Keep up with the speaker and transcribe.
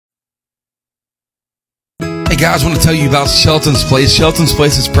guys, I want to tell you about Shelton's Place. Shelton's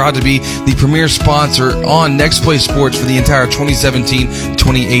Place is proud to be the premier sponsor on Next Play Sports for the entire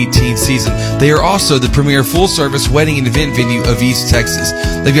 2017-2018 season. They are also the premier full-service wedding and event venue of East Texas.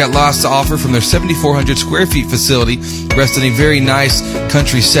 They've got lots to offer from their 7,400 square feet facility, rest in a very nice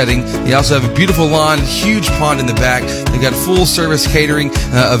country setting. They also have a beautiful lawn, huge pond in the back. They've got full-service catering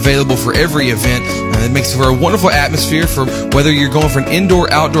available for every event. It makes for a wonderful atmosphere for whether you're going for an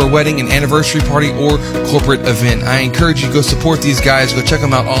indoor-outdoor wedding, an anniversary party, or corporate event. I encourage you to go support these guys. Go check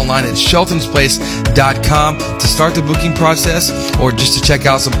them out online at sheltonsplace.com to start the booking process or just to check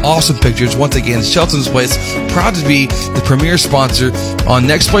out some awesome pictures. Once again, Shelton's Place, proud to be the premier sponsor on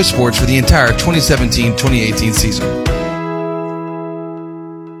Next Play Sports for the entire 2017-2018 season.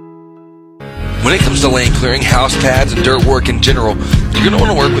 When it comes to lane clearing, house pads, and dirt work in general, you're going to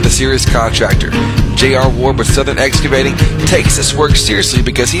want to work with a serious contractor. J.R. Ward with Southern Excavating takes this work seriously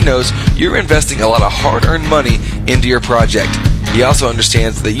because he knows you're investing a lot of hard-earned money into your project. He also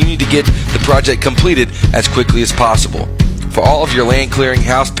understands that you need to get the project completed as quickly as possible. For all of your land clearing,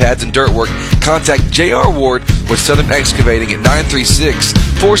 house pads, and dirt work, contact J.R. Ward with Southern Excavating at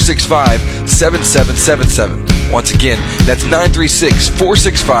 936-465-7777. Once again, that's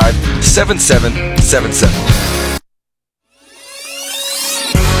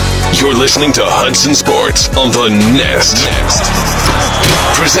 936-465-7777. You're listening to Hudson Sports on the Nest.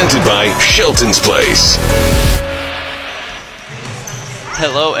 Presented by Shelton's Place.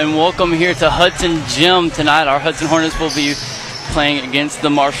 Hello and welcome here to Hudson Gym. Tonight our Hudson Hornets will be playing against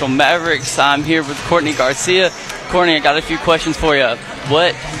the Marshall Mavericks. I'm here with Courtney Garcia. Courtney, I got a few questions for you.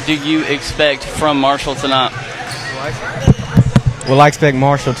 What do you expect from Marshall tonight? Well, I expect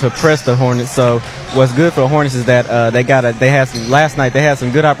Marshall to press the Hornets. So what's good for the Hornets is that last night they had some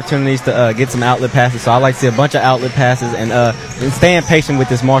good opportunities to get some outlet passes. So I like to see a bunch of outlet passes and staying patient with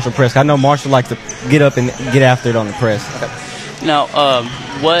this Marshall press. I know Marshall likes to get up and get after it on the press. Okay. Now,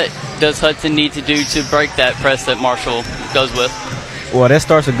 what does Hudson need to do to break that press that Marshall goes with? Well, that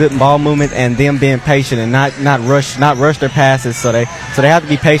starts a good ball movement and them being patient and not rush their passes. So they have to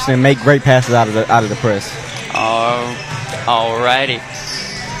be patient and make great passes out of the press. Alrighty.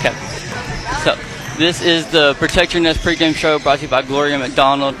 Okay. So this is the Protect Your Nest pregame show brought to you by Gloria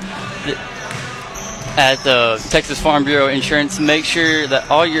McDonald at the Texas Farm Bureau Insurance. Make sure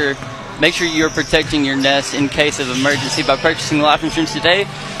you're protecting your nest in case of emergency by purchasing life insurance today.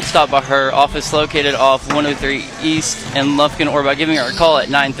 Stop by her office located off 103 East in Lufkin or by giving her a call at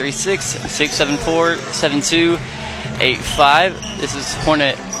 936-674-7285. This is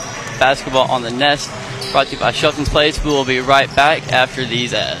Hornet Basketball on the Nest, brought to you by Shelton's Place. We will be right back after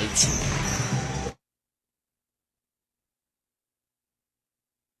these ads.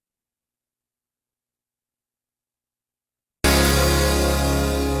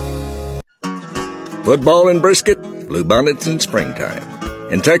 Football and brisket, bluebonnets in springtime.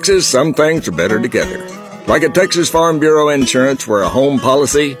 In Texas, some things are better together. Like at Texas Farm Bureau Insurance, where a home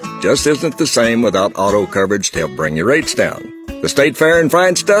policy just isn't the same without auto coverage to help bring your rates down. The State Fair and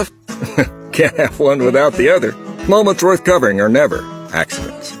fine stuff? Can't have one without the other. Moments worth covering are never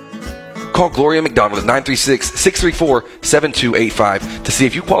accidents. Call Gloria McDonald at 936-634-7285 to see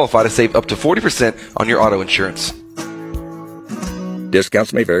if you qualify to save up to 40% on your auto insurance.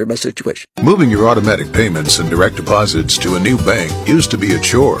 Discounts may vary by situation. Moving your automatic payments and direct deposits to a new bank used to be a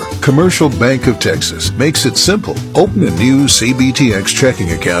chore. Commercial Bank of Texas makes it simple. Open a new CBTX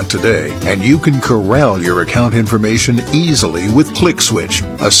checking account today, and you can corral your account information easily with ClickSwitch,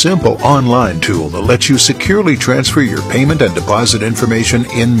 a simple online tool that lets you securely transfer your payment and deposit information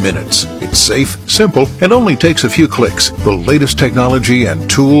in minutes. It's safe, simple, and only takes a few clicks. The latest technology and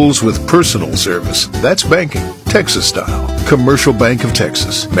tools with personal service. That's banking, Texas style. Commercial Bank of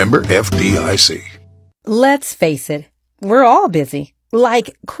Texas, member FDIC. Let's face it, we're all busy,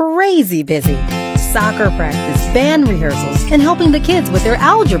 like crazy busy. Soccer practice, band rehearsals, and helping the kids with their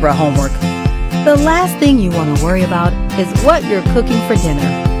algebra homework. The last thing you want to worry about is what you're cooking for dinner.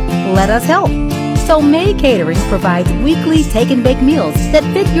 Let us help. So May Catering provides weekly take and bake meals that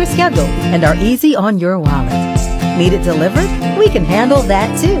fit your schedule and are easy on your wallet. Need it delivered? We can handle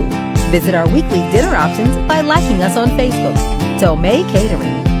that too. Visit our weekly dinner options by liking us on Facebook. So May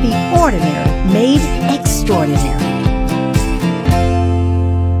Catering, the ordinary made extraordinary.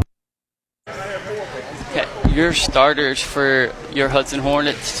 Okay, your starters for your Hudson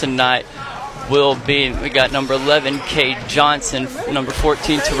Hornets tonight will be, we got number 11, Cade Johnson, number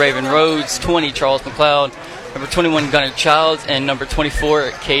 14, Raven Rhodes, 20, Charles McLeod, number 21, Gunnar Childs, and number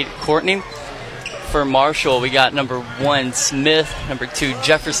 24, Cade Courtney. For Marshall, we got number 1, Smith, number 2,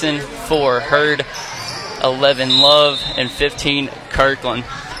 Jefferson, 4, Hurd, 11, Love, and 15, Kirkland.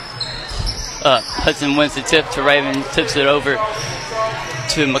 Hudson wins the tip to Raven, tips it over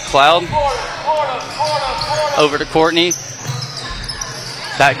to McLeod. Over to Courtney.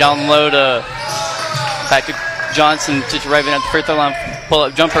 Back down low to back to Johnson to Raven at the free throw line.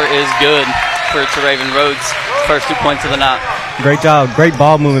 Pull-up jumper is good for Raven Rhodes. First 2 points of the night. Great job. Great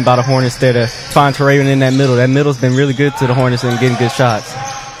ball movement by the Hornets there to find Raven in that middle. That middle's been really good to the Hornets and getting good shots.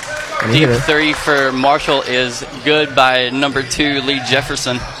 Deep three for Marshall is good by number 2, Lee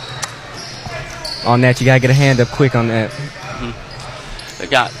Jefferson. On that, you got to get a hand up quick on that. They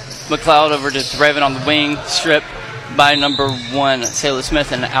got McLeod over to Raven on the wing, strip by number 1, Taylor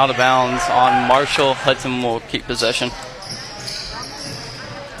Smith, and out of bounds on Marshall. Hudson will keep possession.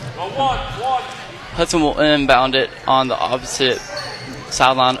 Hudson will inbound it on the opposite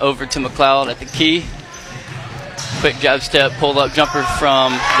sideline over to McLeod at the key. Quick jab step, pull up jumper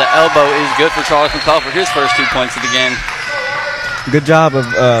from the elbow is good for Charles McLeod for his first 2 points of the game. Good job of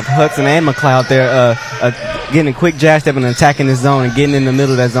Hudson and McLeod there, getting a quick jab step and attacking the zone and getting in the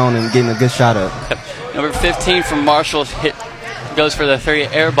middle of that zone and getting a good shot up. Number 15 from Marshall goes for the 3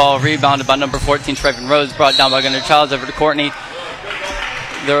 air ball, rebounded by number 14, Raven Rhodes, brought down by Gunnar Childs over to Courtney.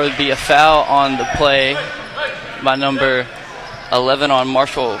 There would be a foul on the play by number 11 on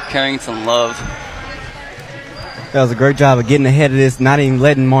Marshall Carrington Love. That was a great job of getting ahead of this, not even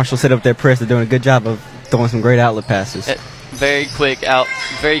letting Marshall set up their press. They're doing a good job of throwing some great outlet passes. Very quick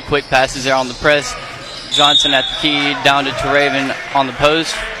passes there on the press. Johnson at the key, down to Raven on the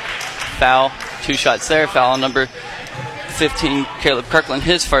post. Foul, 2 shots there. Foul on number 15, Caleb Kirkland,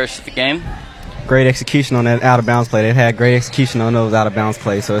 his first of the game. Great execution on that out-of-bounds play. They've had great execution on those out-of-bounds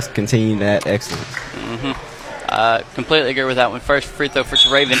plays, so it's continuing that excellence. Completely agree with that one. First free throw for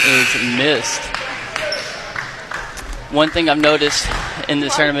Raven is missed. One thing I've noticed in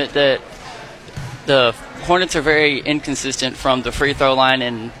this tournament that the Hornets are very inconsistent from the free throw line,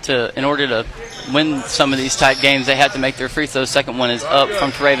 and in order to win some of these tight games, they have to make their free throws. Second one is up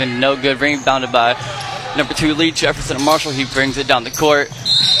from Raven, no good. Rebounded by number 2, Lee Jefferson of Marshall. He brings it down the court,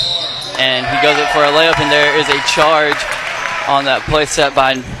 and he goes up for a layup, and there is a charge on that play set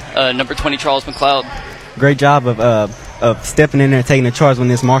by number 20, Charles McLeod. Great job of stepping in there and taking the charge when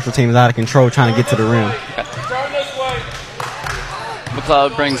this Marshall team is out of control trying to get to the rim. Okay.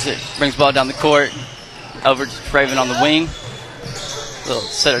 McLeod brings ball down the court over to Raven on the wing. Little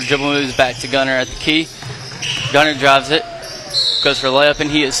set of dribble moves back to Gunnar at the key. Gunnar drives it, goes for a layup, and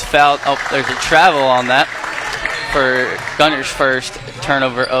he is fouled. Oh, there's a travel on that for Gunnar's first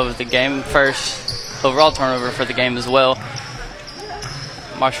turnover of the game, first overall turnover for the game as well.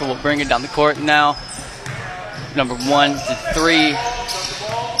 Marshall will bring it down the court now. Number 1 to 3.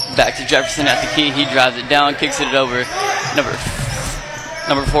 Back to Jefferson at the key. He drives it down, kicks it over.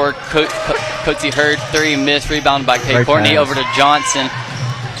 Number 4, Coatsy Hurd, 3 missed, rebounded by Kate Courtney. Over to Johnson,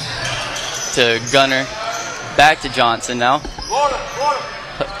 to Gunnar, back to Johnson now.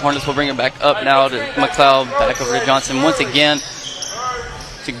 Hornets will bring it back up now to McLeod, back over to Johnson once again.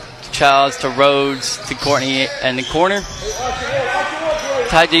 To Childs, to Rhodes, to Courtney in the corner.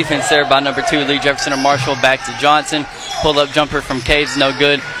 Tight defense there by number 2, Lee Jefferson of Marshall, back to Johnson. Pull-up jumper from Caves, no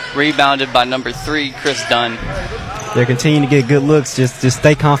good. Rebounded by number 3, Chris Dunn. They're continuing to get good looks. Just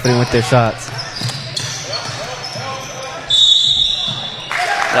stay confident with their shots.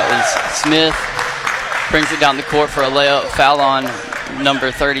 That was Smith. Brings it down the court for a layup. Foul on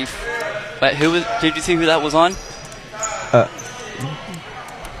number 30. Wait, did you see who that was on?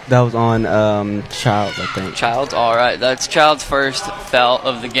 That was on Childs, I think. Childs, all right. That's Childs' first foul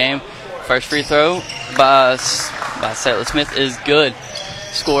of the game. First free throw by Sailor Smith is good.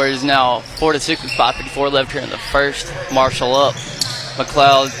 Score is now 4-6 with 5:54 left here in the first. Marshall up.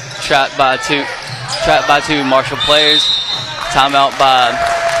 McLeod trapped by two Marshall players. Timeout by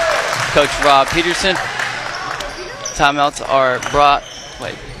Coach Rob Peterson. Timeouts are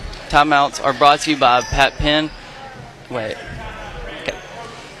brought to you by Pat Penn.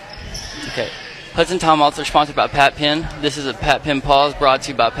 Okay. Hudson timeouts are sponsored by Pat Penn. This is a Pat Penn pause brought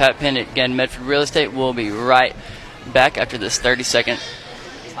to you by Pat Penn at Again Medford Real Estate. We'll be right back after this 30-second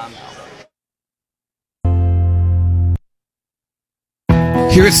timeout.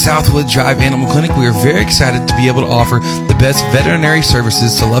 Here at Southwood Drive Animal Clinic, we are very excited to be able to offer the best veterinary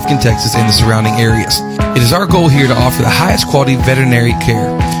services to Lufkin, Texas and the surrounding areas. It is our goal here to offer the highest quality veterinary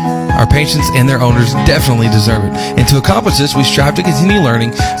care. Our patients and their owners definitely deserve it. And to accomplish this, we strive to continue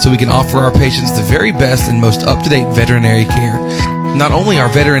learning so we can offer our patients the very best and most up-to-date veterinary care. Not only our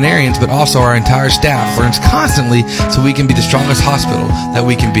veterinarians, but also our entire staff learns constantly so we can be the strongest hospital that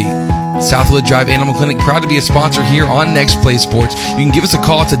we can be. Southwood Drive Animal Clinic, proud to be a sponsor here on Next Play Sports. You can give us a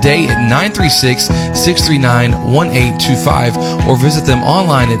call today at 936-639-1825 or visit them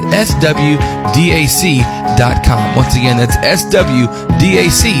online at swdac.com. Once again, that's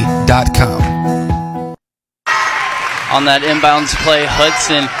swdac.com. On that inbounds play,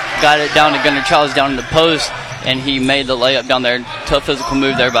 Hudson got it down to Gunnar Childs down in the post, and he made the layup down there. Tough physical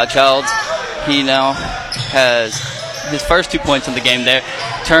move there by Childs. He now has his first 2 points in the game there.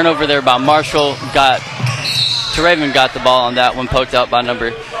 Turnover there by Marshall. Raven got the ball on that one, poked out by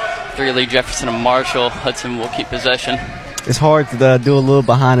number 3, Lee Jefferson of Marshall. Hudson will keep possession. It's hard to do a little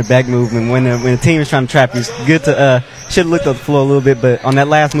behind the back movement when the team is trying to trap you. It's good to should have looked up the floor a little bit, but on that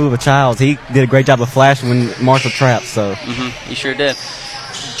last move of Childs, he did a great job of flashing when Marshall trapped. So he sure did.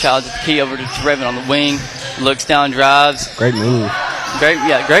 Childs at the key over to Raven on the wing. Looks down, drives. Great move.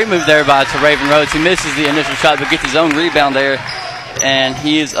 Great move there by Raven Rhodes. He misses the initial shot, but gets his own rebound there, and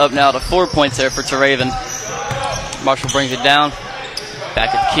he is up now to 4 points there for Raven. Marshall brings it down.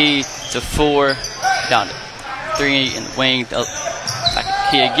 Back at the key to 4. Down to 3 in the wing. Back at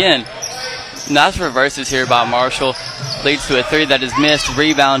the key again. Nice reverses here by Marshall. Leads to a 3 that is missed.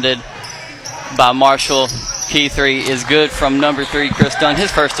 Rebounded by Marshall. Key 3 is good from number 3, Chris Dunn.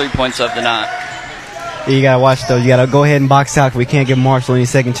 His first 3 points of the night. You got to watch, though. You got to go ahead and box out. We can't give Marshall any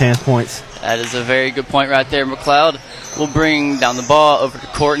second chance points. That is a very good point right there. McLeod will bring down the ball over to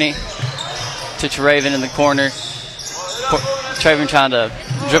Courtney. To Traven in the corner. Traven trying to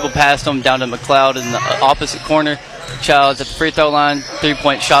dribble past him down to McLeod in the opposite corner. Childs at the free throw line.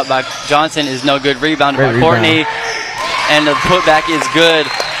 3-point shot by Johnson is no good. Rebounded by Courtney. And the putback is good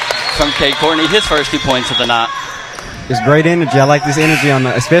from Kate Courtney. His first 2 points of the night. It's great energy. I like this energy on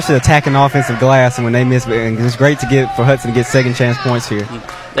especially attacking offensive glass, and when they miss, and it's great for Hudson to get second chance points here.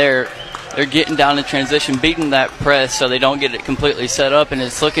 They're getting down in transition, beating that press so they don't get it completely set up, and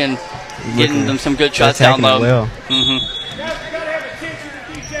it's getting them some good shots down low. Well.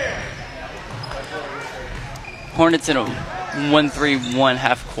 Hornets in a 1-3-1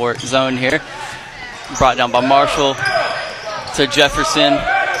 half court zone here. Brought down by Marshall to Jefferson.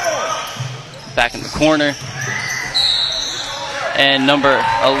 Back in the corner. And number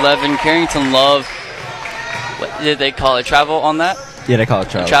 11, Carrington Love. What did they call it? Travel on that? Yeah, they call it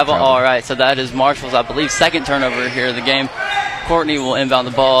travel. Travel. All right. So that is Marshall's, I believe, second turnover here of the game. Courtney will inbound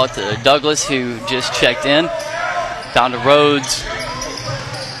the ball to Douglas, who just checked in. Down to Rhodes.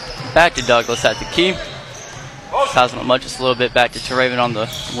 Back to Douglas at the key. Passing it much just a little bit. Back to Raven on the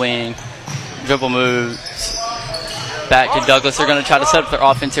wing. Dribble moves. Back to Douglas. They're going to try to set up their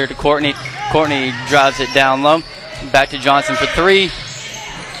offense here to Courtney. Courtney drives it down low. Back to Johnson for 3.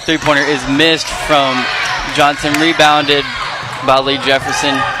 Three-pointer is missed from Johnson. Rebounded by Lee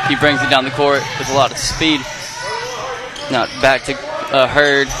Jefferson. He brings it down the court with a lot of speed. Now back to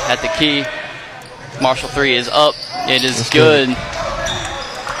Hurd at the key. Marshall 3 is up. It is good.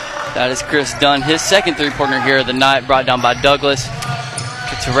 That is Chris Dunn. His second three-pointer here of the night, brought down by Douglas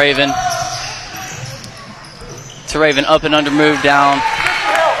to Raven. To Raven, up and under move down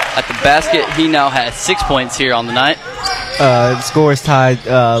at the basket. He now has 6 points here on the night. The score is tied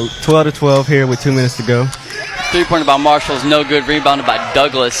 12-12 here with 2 minutes to go. Three-pointer by Marshall is no good. Rebounded by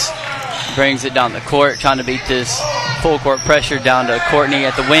Douglas. Brings it down the court, trying to beat this full court pressure down to Courtney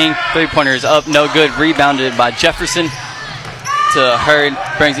at the wing. Three-pointer is up, no good. Rebounded by Jefferson to Hurd.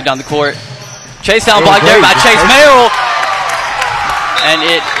 Brings it down the court. Chase down block there by Chase Merrill. And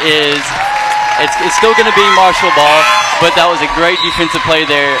it's still going to be Marshall ball, but that was a great defensive play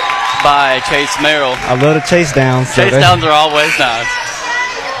there by Chase Merrill. I love the chase downs. Chase downs are always nice.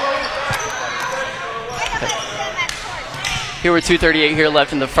 Here with 2:38 here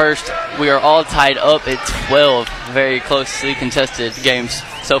left in the first. We are all tied up at 12. Very closely contested games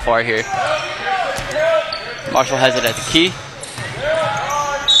so far here. Marshall has it at the key.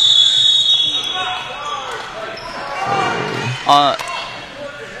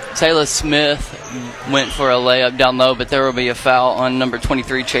 Taylor Smith went for a layup down low, but there will be a foul on number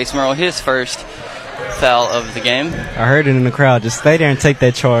 23, Chase Merrill, his first foul of the game. I heard it in the crowd. Just stay there and take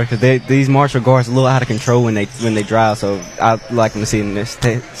that charge, because these Marshall guards are a little out of control when they drive. So I like them to see them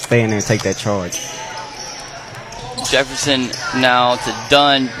stay in there and take that charge. Jefferson now to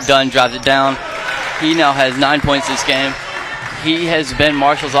Dunn. Dunn drives it down. He now has 9 points this game. He has been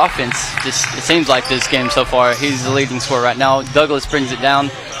Marshall's offense. Just it seems like this game so far. He's the leading scorer right now. Douglas brings it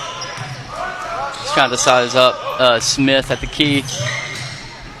down. He's trying to size up Smith at the key.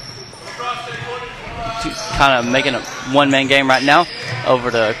 Kind of making a one-man game right now.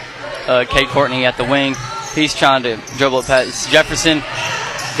 Over to Kate Courtney at the wing. He's trying to dribble it past Jefferson.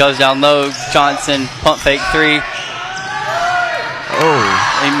 Goes down low. Johnson, pump fake three.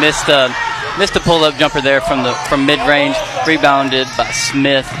 Oh, he missed a pull-up jumper there from mid-range. Rebounded by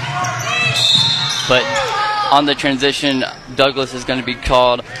Smith. But on the transition, Douglas is going to be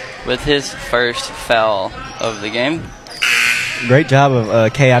called with his first foul of the game. Great job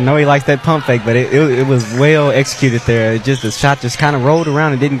of Kay. I know he likes that pump fake, but it was well executed there. The shot just kind of rolled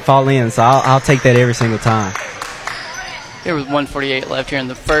around and didn't fall in, so I'll take that every single time. There was 1:48 left here in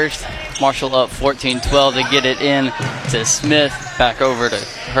the first. Marshall up 14-12 to get it in to Smith. Back over to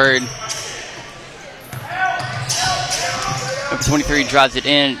Hurd. Number 23 drives it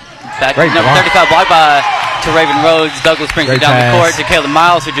in. Back to number 35, blocked by Raven Rhodes. Douglas brings it down the court to Caleb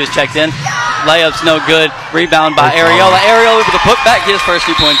Miles, who just checked in. Layup's no good. Rebound by Ariola. Ariola with a putback, his first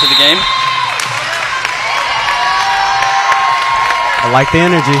 2 points of the game. I like the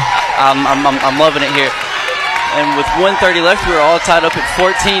energy. I'm loving it here. And with 1:30 left, we're all tied up at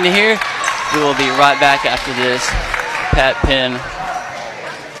 14 here. We will be right back after this. Pat Penn.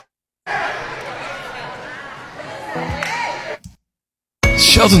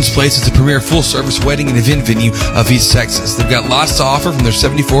 Shelton's Place is the premier full-service wedding and event venue of East Texas. They've got lots to offer from their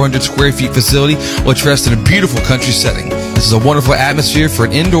 7,400 square feet facility, which rests in a beautiful country setting. This is a wonderful atmosphere for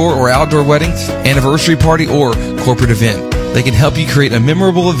an indoor or outdoor wedding, anniversary party, or corporate event. They can help you create a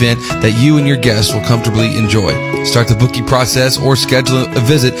memorable event that you and your guests will comfortably enjoy. Start the booking process or schedule a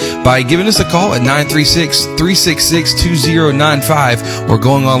visit by giving us a call at 936-366-2095 or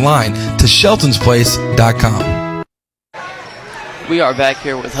going online to sheltonsplace.com. We are back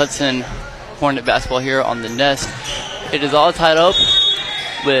here with Hudson Hornet basketball here on the Nest. It is all tied up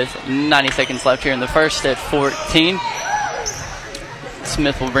with 90 seconds left here in the first at 14.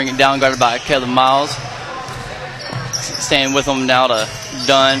 Smith will bring it down, guarded by Caleb Miles. Staying with him now to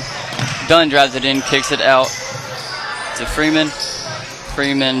Dunn. Dunn drives it in, kicks it out to Freeman.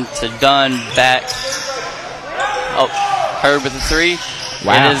 Freeman to Dunn, back. Oh, Hurd with a three.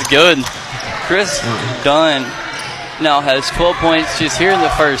 Wow. It is good. Chris Dunn now has 12 points just here in the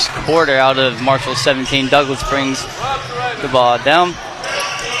first quarter out of Marshall's 17. Douglas brings the ball down.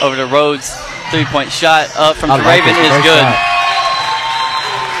 Over to Rhodes. 3-point shot up from Raven is good.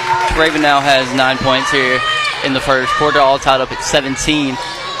 Raven now has 9 points here in the first quarter, all tied up at 17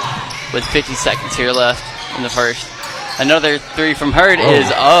 with 50 seconds here left in the first. Another three from Hurd is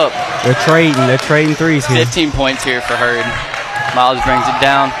up. They're trading threes here. 15 points here for Hurd. Miles brings it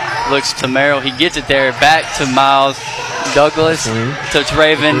down, looks to Merrill. He gets it there, back to Miles. Douglas to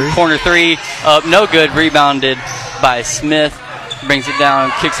Raven, corner three, up, no good, rebounded by Smith. Brings it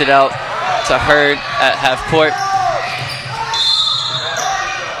down, kicks it out to Hurd at half court.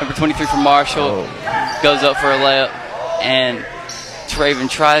 Number 23 for Marshall goes up for a layup, and Raven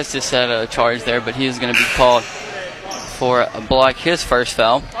tries to set a charge there, but he is going to be called for a block, his first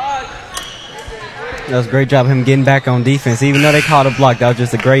foul. That was a great job of him getting back on defense. Even though they called a block, that was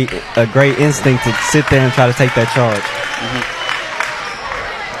just a great instinct to sit there and try to take that charge.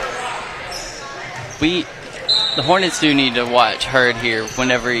 The Hornets do need to watch Hurd here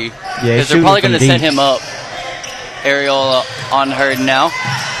whenever because they're shooting probably going to from set deep. him up. Areola on Hurd now.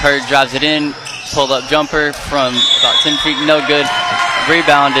 Hurd drives it in, pulled up jumper from about 10 feet, no good.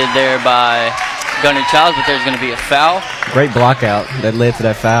 Rebounded there by Gunnar Childs, but there's going to be a foul. Great block out that led to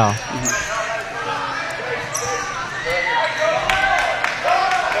that foul.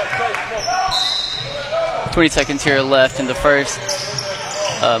 20 seconds here left in the first.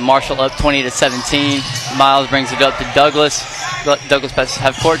 Marshall up 20-17. Miles brings it up to Douglas. Douglas passes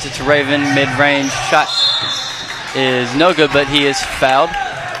half court to Raven. Mid-range shot is no good, but he is fouled.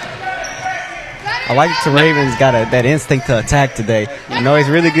 I like that Raven's got that instinct to attack today. I know he's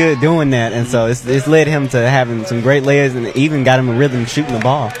really good at doing that, and so it's led him to having some great layers and even got him a rhythm shooting the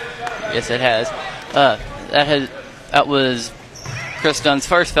ball. Yes, it has. That was Chris Dunn's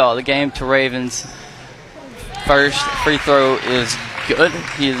first foul of the game. To Raven's first free throw is good.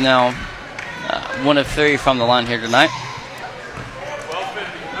 He is now 1 of 3 from the line here tonight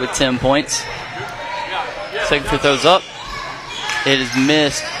with 10 points. Second free throw's up. It is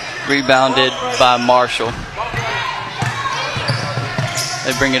missed. Rebounded by Marshall.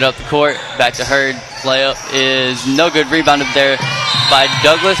 They bring it up the court. Back to Hurd. Layup is no good. Rebounded there by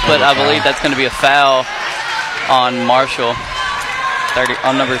Douglas, but I believe that's going to be a foul on Marshall.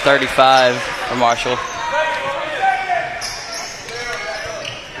 On number 35 for Marshall.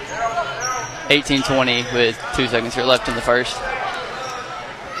 18-20 with 2 seconds here left in the first.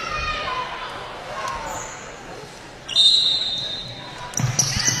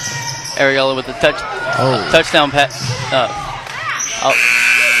 Ariola with the touchdown pass.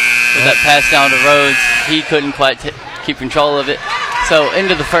 with that pass down to Rhodes. He couldn't quite keep control of it. So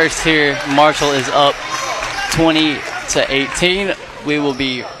into the first here, Marshall is up 20-18. We will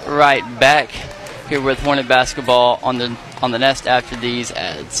be right back here with Hornet basketball on the Nest after these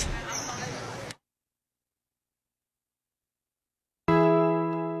ads.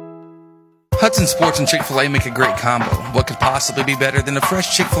 Hudson Sports and Chick-fil-A make a great combo. What could possibly be better than a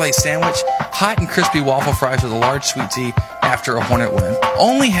fresh Chick-fil-A sandwich, hot and crispy waffle fries with a large sweet tea after a Hornet win?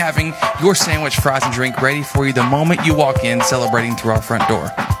 Only having your sandwich, fries, and drink ready for you the moment you walk in, celebrating through our front door.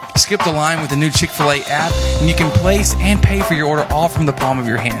 Skip the line with the new Chick-fil-A app, and you can place and pay for your order all from the palm of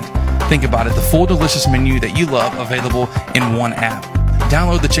your hand. Think about it, the full delicious menu that you love available in one app.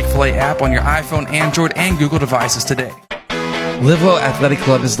 Download the Chick-fil-A app on your iPhone, Android, and Google devices today. Livewell Athletic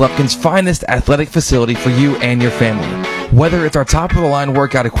Club is Lufkin's finest athletic facility for you and your family. Whether it's our top-of-the-line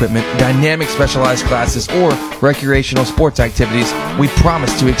workout equipment, dynamic specialized classes, or recreational sports activities, we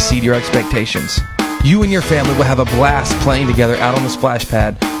promise to exceed your expectations. You and your family will have a blast playing together out on the splash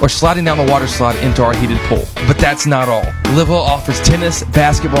pad or sliding down the water slide into our heated pool. But that's not all. Livewell offers tennis,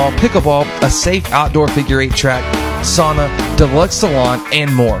 basketball, pickleball, a safe outdoor figure 8 track, sauna, deluxe salon,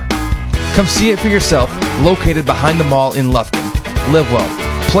 and more. Come see it for yourself, located behind the mall in Lufkin. Live well,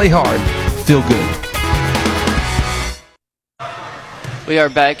 play hard, feel good. We are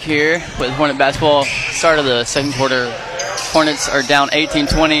back here with Hornet basketball. Start of the second quarter. Hornets are down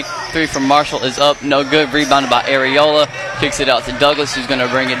 18-20. 3 from Marshall is up, no good. Rebounded by Areola. Kicks it out to Douglas, who's going to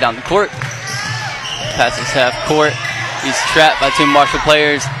bring it down the court. Passes half court. He's trapped by 2 Marshall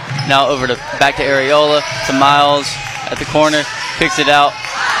players. Now over to back to Areola, to Miles at the corner. Kicks it out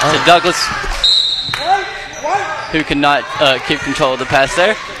to Douglas, who could not keep control of the pass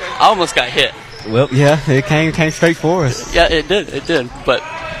there. I almost got hit. Well, yeah, it came straight for us. Yeah, it did. But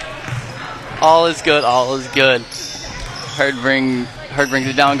all is good, all is good. Hurd brings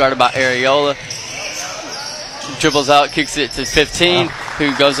it down, guarded by Areola. Dribbles out, kicks it to 15,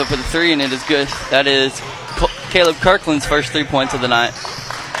 who goes up with a 3, and it is good. That is Caleb Kirkland's first 3 points of the night.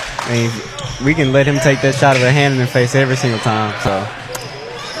 I mean, we can let him take that shot of the hand in the face every single time. So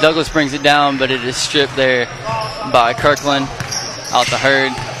Douglas brings it down, but it is stripped there by Kirkland. Out to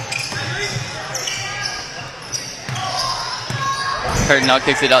Hurd. Hurd now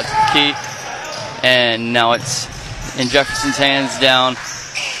kicks it out to Key. And now it's in Jefferson's hands, down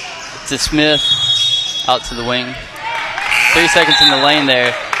to Smith. Out to the wing. 3 seconds in the lane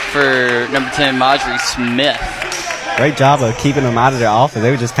there for number 10, Marjorie Smith. Great job of keeping them out of their offense. They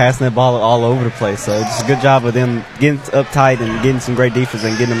were just passing that ball all over the place. So it's a good job of them getting uptight and getting some great defense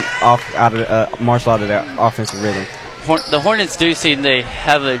and getting them Marshall out of their offensive rhythm. The Hornets do seem they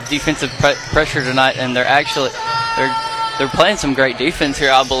have a defensive pressure tonight, and they're playing some great defense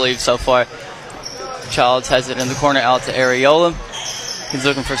here, I believe, so far. Childs has it in the corner out to Areola. He's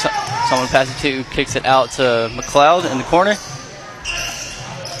looking for someone to pass it to. Kicks it out to McLeod in the corner.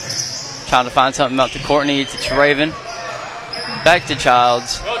 Trying to find something out to Courtney, to Traven. Back to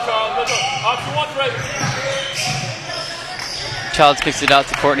Childs. Childs kicks it out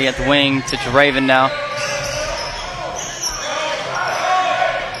to Courtney at the wing, to Traven now.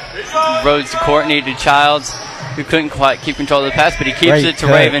 Rhodes to Courtney, to Childs, who couldn't quite keep control of the pass, but he keeps it to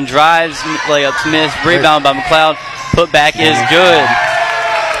Raven. Drives, layups missed, rebound by McLeod. Put back is good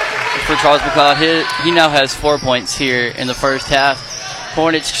for Charles McLeod. He now has 4 points here in the first half.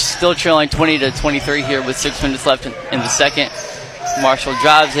 Hornets still trailing 20-23 here with 6 minutes left in the second. Marshall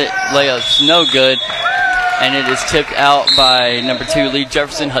drives it, layups no good, and it is tipped out by number 2, Lee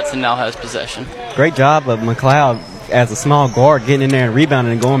Jefferson. Hudson now has possession. Great job of McLeod as a small guard getting in there and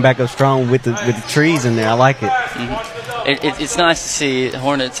rebounding and going back up strong with the trees in there. I like it. Mm-hmm. It's nice to see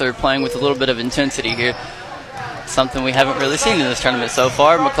Hornets are playing with a little bit of intensity here. Something we haven't really seen in this tournament so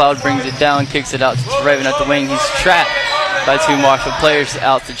far. McLeod brings it down, kicks it out to Raven at the wing. He's trapped by 2 Marshall players.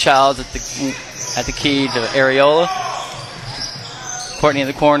 Out to Childs at the key to Areola. Courtney in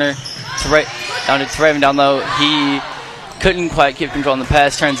the corner. Down to Raven down low. He couldn't quite keep control on the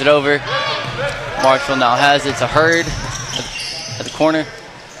pass. Turns it over. Marshall now has it to Hurd at the corner.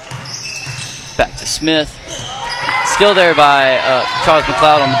 Back to Smith. Skill there by Charles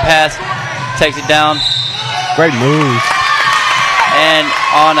McLeod on the pass. Takes it down. Great move. And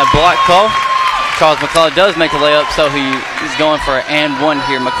on a block call, Charles McLeod does make a layup, so he's going for an and one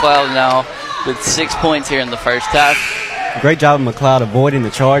here. McLeod now with 6 points here in the first half. Great job of McLeod avoiding the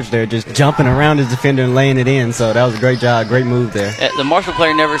charge there, just jumping around his defender and laying it in. So that was a great job, great move there. The Marshall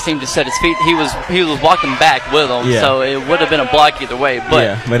player never seemed to set his feet. He was walking back with him, so it would have been a block either way.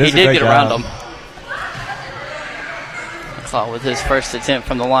 But he did get around him. McLeod with his first attempt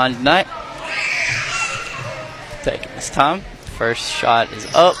from the line tonight. Taking his time. First shot is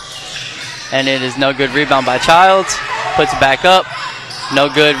up, and it is no good. Rebound by Childs. Puts it back up.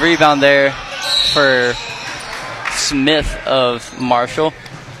 No good. Rebound there for Smith of Marshall.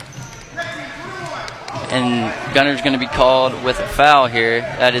 And Gunner's going to be called with a foul here.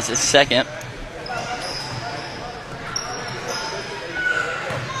 That is his second.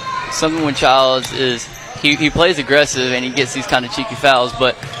 Something with Childs is he plays aggressive and he gets these kind of cheeky fouls,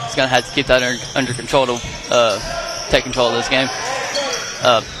 but he's going to have to keep that under control to take control of this game.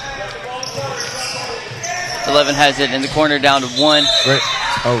 11 has it in the corner down to 1. Great.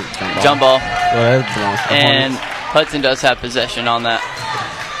 Oh, jump ball. Well, that belongs to and Hudson does have possession on that.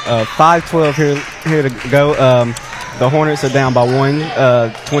 5:12 here to go. The Hornets are down by 1,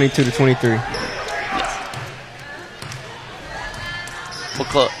 22-23. Yes.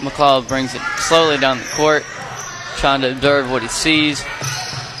 McLeod brings it slowly down the court, trying to observe what he sees.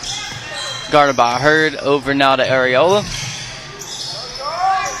 Guarded by Hurd. Over now to Areola.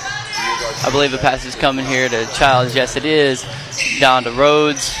 I believe the pass is coming here to Childs. Yes, it is. Down to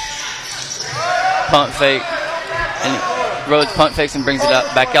Rhodes. Pump fake. And Rhodes punt fakes and brings it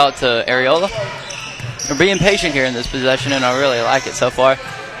back out to Areola. We're being patient here in this possession, and I really like it so far.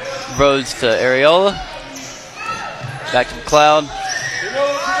 Rhodes to Areola. Back to McLeod.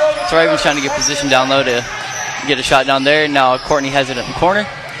 So Ravens trying to get position down low to get a shot down there. Now Courtney has it in the corner.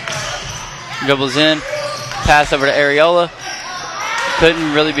 Dribbles in. Pass over to Areola.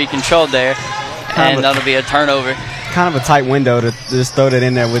 Couldn't really be controlled there. And that'll be a turnover. Kind of a tight window to just throw that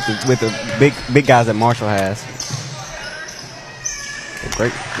in there with the big guys that Marshall has.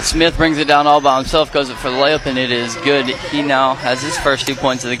 Great. Smith brings it down all by himself, goes up for the layup, and it is good. He now has his first 2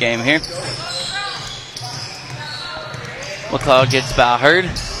 points of the game here. McLeod gets by Hurd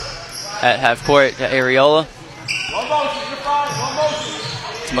at half court to Areola.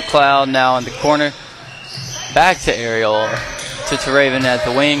 It's McLeod now in the corner. Back to Areola to Teraven at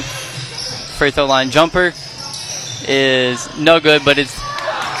the wing. Free throw line jumper is no good, but it's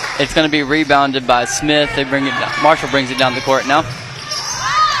going to be rebounded by Smith. They bring it down. Marshall brings it down the court now.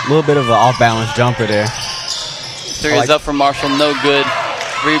 A little bit of an off-balance jumper there. Three is up for Marshall, no good.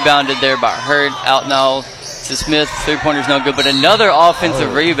 Rebounded there by Hurd. Out now to Smith. Three-pointer's no good, but another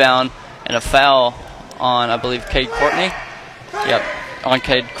offensive rebound and a foul on, I believe, Cade Courtney. Yep, on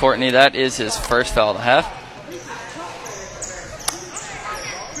Cade Courtney. That is his first foul of the half.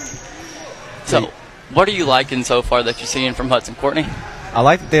 So, what are you liking so far that you're seeing from Hudson Courtney? I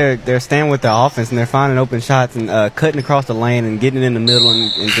like that they're staying with their offense and they're finding open shots and cutting across the lane and getting it in the middle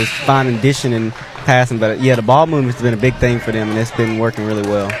and just finding dishing and passing. But yeah, the ball movement has been a big thing for them and it's been working really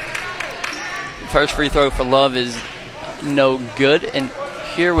well. First free throw for Love is no good. And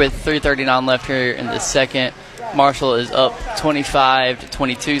here with 3:39 left here in the second, Marshall is up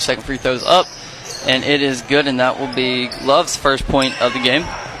 25-22. Second free throw's up, and it is good, and that will be Love's first point of the game.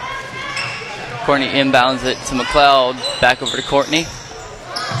 Courtney inbounds it to McLeod. Back over to Courtney.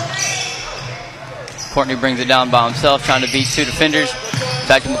 Courtney brings it down by himself, trying to beat two defenders.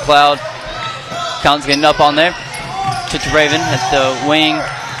 Back to McLeod. Collins getting up on there. To Teraven at the wing.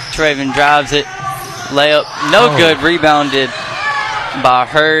 Teraven drives it. Layup. No good. Rebounded by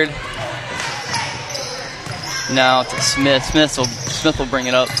Hurd. Now to Smith. Smith will bring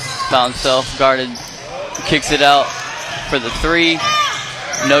it up by himself. Guarded. Kicks it out for the three.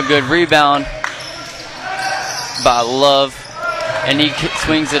 No good. Rebound by Love. And he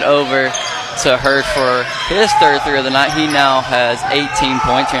swings it over to Hurd for his third three of the night. He now has 18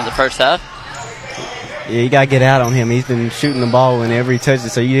 points here in the first half. Yeah, you got to get out on him. He's been shooting the ball whenever he touches it,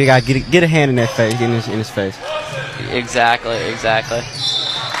 so you got to get a hand in that face, in his face. Exactly.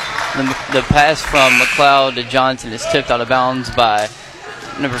 The pass from McLeod to Johnson is tipped out of bounds by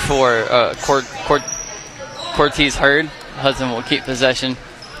number 4, Cortez Hurd. Hudson will keep possession.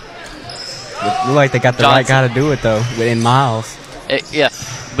 It look like they got the right guy to do it, though, in Miles.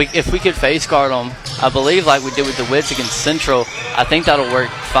 If we could face guard them, I believe like we did with the Wits against Central, I think that'll work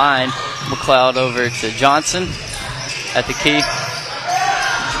fine. McLeod over to Johnson at the key.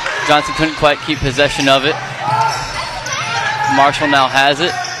 Johnson couldn't quite keep possession of it. Marshall now has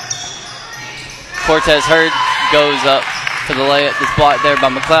it. Cortez Hurd goes up for the layup. It's blocked there by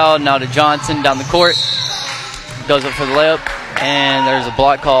McLeod. Now to Johnson down the court. Goes up for the layup. And there's a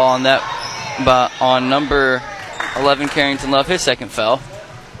block call on that on number 11, Carrington Love, his second foul.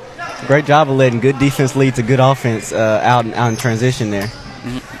 Great job of letting good defense lead to good offense out in transition there.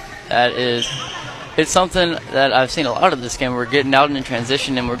 It's something that I've seen a lot of this game. We're getting out in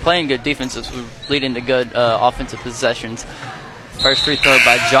transition and we're playing good defense as we lead into good offensive possessions. First free throw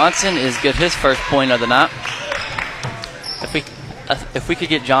by Johnson is good, his first point of the night. If we could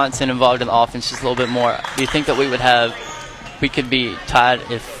get Johnson involved in the offense just a little bit more, do you think that we would have we could be tied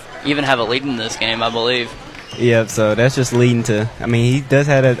if even have a lead in this game, I believe. Yeah, so that's just leading to. I mean, he does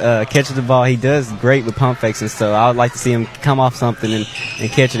have a catch the ball. He does great with pump fakes, and so I would like to see him come off something and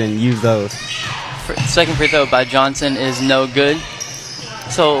catch it and use those. Second free throw by Johnson is no good,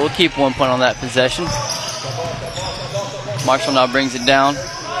 so we'll keep 1 point on that possession. Marshall now brings it down.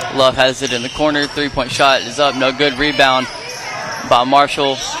 Love has it in the corner. 3-point shot is up, no good. Rebound by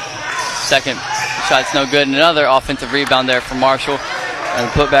Marshall. Second shot's no good. And another offensive rebound there for Marshall. And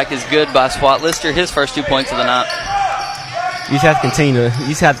the putback is good by Swat Lister, his first 2 points of the night. You just have to continue to. You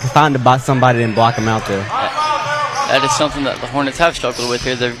just have to find somebody and block them out there. That is something that the Hornets have struggled with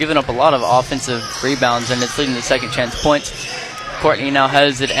here. They've given up a lot of offensive rebounds, and it's leading to second chance points. Courtney now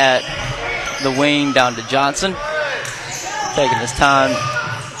has it at the wing down to Johnson. Taking his time.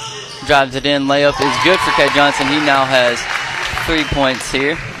 Drives it in. Layup is good for K. Johnson. He now has 3 points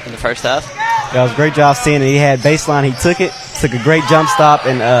here in the first half. That was a great job seeing it. He had baseline. He took it, took a great jump stop,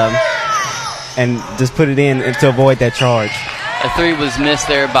 and just put it in to avoid that charge. A three was missed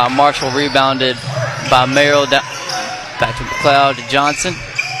there by Marshall, rebounded by Merrill. Back to McLeod to Johnson.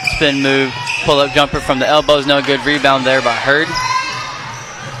 Spin move, pull-up jumper from the elbows, no good. Rebound there by Hurd.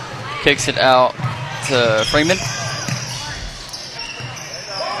 Kicks it out to Freeman.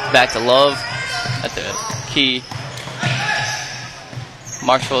 Back to Love at the key.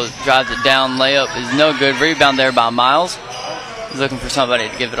 Marshall drives it down. Layup is no good. Rebound there by Miles. He's looking for somebody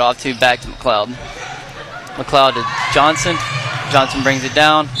to give it off to. Back to McLeod. McLeod to Johnson. Johnson brings it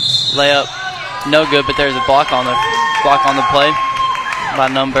down. Layup no good, but there's a block on the play by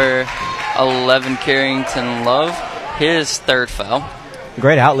number 11 Carrington Love. His third foul.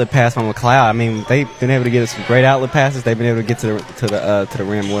 Great outlet pass from McLeod. I mean, they've been able to get us some great outlet passes. They've been able to get to the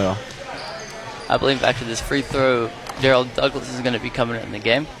rim well. I believe after this free throw, Gerald Douglas is going to be coming in the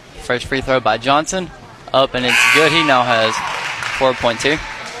game. First free throw by Johnson. Up, and it's good. He now has 4 points here.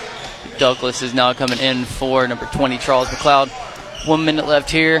 Douglas is now coming in for number 20, Charles McLeod. 1 minute left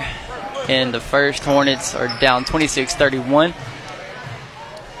here in the first. Hornets are down 26-31.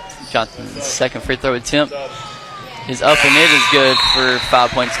 Johnson's second free throw attempt is up, and it is good for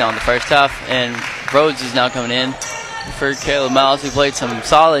 5 points now in the first half. And Rhodes is now coming in for Caleb Miles, who played some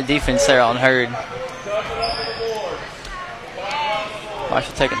solid defense there on Hurd.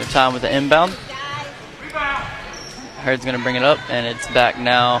 Marshall taking their time with the inbound. Hurd's going to bring it up, and it's back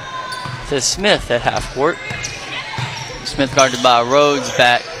now to Smith at half court. Smith guarded by Rhodes,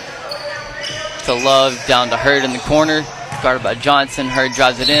 back to Love, down to Hurd in the corner. Guarded by Johnson. Hurd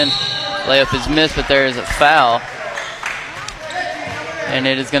drives it in. Layup is missed, but there is a foul. And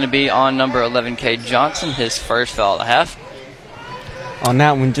it is going to be on number 11, K. Johnson, his first foul of the half. On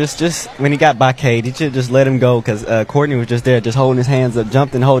that one, just when he got by Cade, he should just let him go because Courtney was just there, just holding his hands up,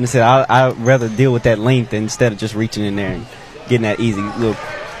 jumped and holding his head. I'd rather deal with that length instead of just reaching in there and getting that easy little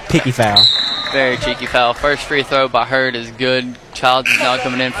picky foul. Very cheeky foul. First free throw by Hurd is good. Childs is now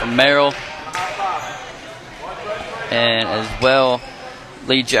coming in from Merrill. And as well,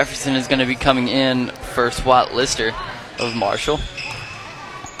 Lee Jefferson is going to be coming in for Swat Lister of Marshall.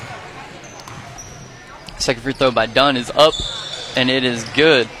 Second free throw by Dunn is up, and it is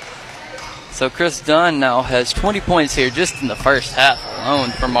good. So Chris Dunn now has 20 points here just in the first half alone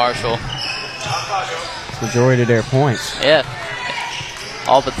for Marshall. It's majority of their points. Yeah.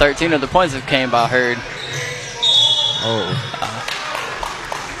 All but 13 of the points have came by Hurd. Oh.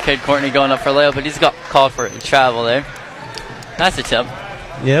 Cade Courtney going up for a layup, but he's got called for a travel there. Nice attempt.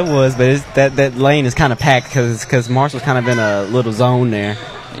 Yeah, it was, but that lane is kind of packed because Marshall's kind of in a little zone there.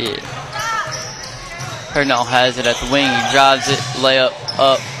 Yeah. Hurd now has it at the wing. He drives it, layup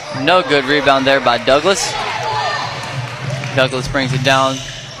up. No good. Rebound there by Douglas. Douglas brings it down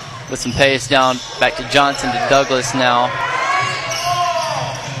with some pace down. Back to Johnson to Douglas now.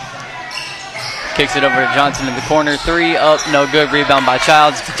 Kicks it over to Johnson in the corner. Three up, no good. Rebound by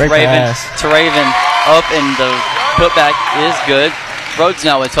Childs to Raven. To Raven up, and the putback is good. Rhodes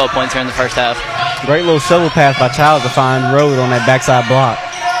now with 12 points here in the first half. Great little shovel pass by Childs to find Rhodes on that backside block.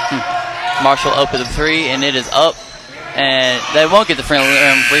 Marshall up with a three, and it is up. And they won't get the friendly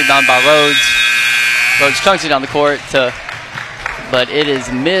rebound by Rhodes. Rhodes chunks it down the court, but it is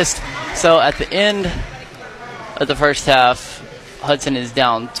missed. So at the end of the first half, Hudson is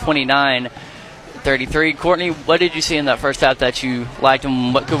down 29-33. Courtney, what did you see in that first half that you liked,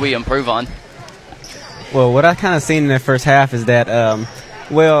 and what could we improve on? Well, what I kind of seen in that first half is that,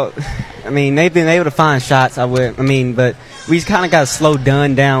 they've been able to find shots. But we just kind of got to slow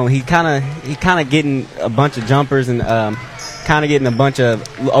Dunn down. He kind of getting a bunch of jumpers and kind of getting a bunch of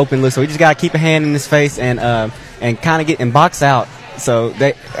open looks. So we just got to keep a hand in his face and kind of get and box out So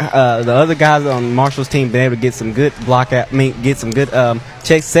they, the other guys on Marshall's team, been able to get some good get some good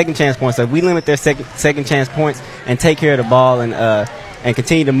second chance points. So if we limit their second chance points and take care of the ball and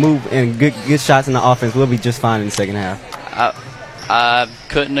continue to move and good shots in the offense, we'll be just fine in the second half. I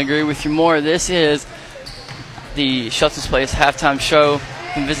couldn't agree with you more. This is the Shelton's Place halftime show.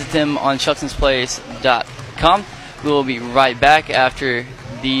 You can visit them on sheltonsplace.com. We will be right back after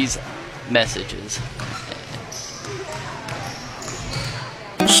these messages.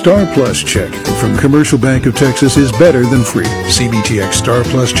 Star Plus checking from Commercial Bank of Texas is better than free. CBTX Star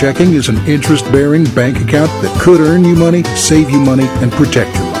Plus checking is an interest-bearing bank account that could earn you money, save you money, and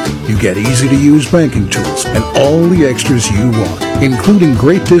protect your money. You get easy-to-use banking tools and all the extras you want, including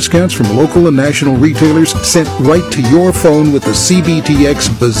great discounts from local and national retailers sent right to your phone with the CBTX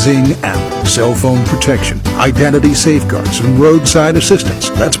Bazing app. Cell phone protection, identity safeguards, and roadside assistance.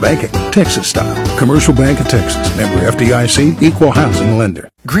 That's banking, Texas style. Commercial Bank of Texas. Member FDIC, Equal Housing Lender.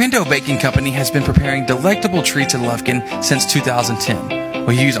 Grando Baking Company has been preparing delectable treats in Lufkin since 2010.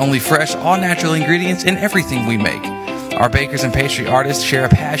 We use only fresh, all-natural ingredients in everything we make. Our bakers and pastry artists share a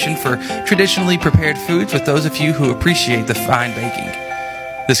passion for traditionally prepared foods with those of you who appreciate the fine baking.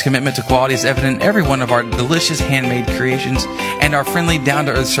 This commitment to quality is evident in every one of our delicious handmade creations, and our friendly,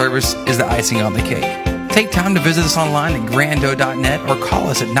 down-to-earth service is the icing on the cake. Take time to visit us online at grando.net or call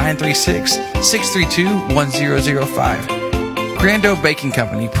us at 936-632-1005. Grando Baking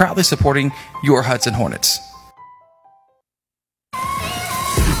Company, proudly supporting your Hudson Hornets.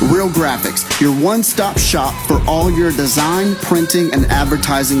 Real Graphics, your one-stop shop for all your design, printing, and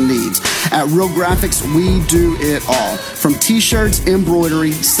advertising needs. At Real Graphics, we do it all. From t-shirts,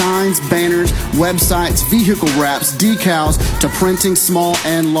 embroidery, signs, banners, websites, vehicle wraps, decals, to printing small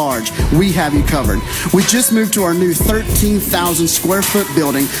and large. We have you covered. We just moved to our new 13,000 square foot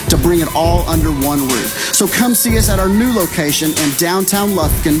building to bring it all under one roof. So come see us at our new location in downtown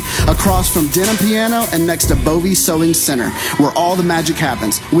Lufkin, across from Denim Piano and next to Bovie Sewing Center, where all the magic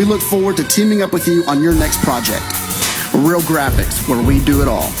happens. We look forward to teaming up with you on your next project. Real Graphics, where we do it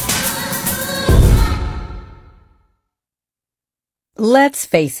all. Let's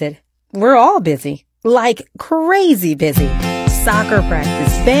face it, we're all busy, like crazy busy. Soccer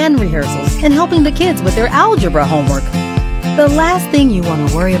practice, band rehearsals, and helping the kids with their algebra homework. The last thing you want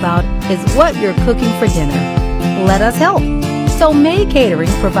to worry about is what you're cooking for dinner. Let us help. So May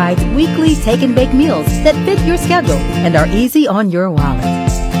Catering provides weekly take and bake meals that fit your schedule and are easy on your wallet.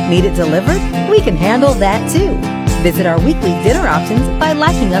 Need it delivered? We can handle that too. Visit our weekly dinner options by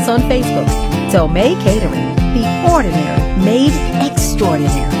liking us on Facebook. So May Catering, the ordinary made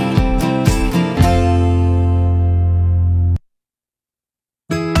extraordinary.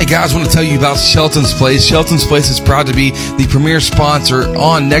 Hey guys, I want to tell you about Shelton's Place. Shelton's Place is proud to be the premier sponsor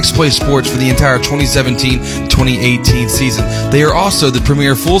on Next Play Sports for the entire 2017-2018 season. They are also the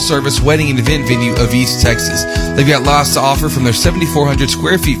premier full-service wedding and event venue of East Texas. They've got lots to offer from their 7,400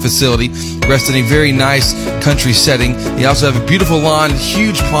 square feet facility, rest in a very nice country setting. They also have a beautiful lawn,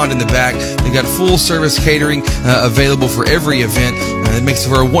 huge pond in the back. They've got full-service catering available for every event. It makes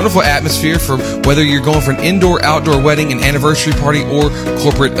for a wonderful atmosphere for whether you're going for an indoor-outdoor wedding, an anniversary party, or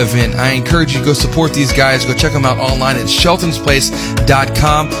corporate event. I encourage you to go support these guys. Go check them out online at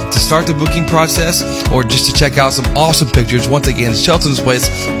sheltonsplace.com to start the booking process or just to check out some awesome pictures. Once again, Shelton's Place,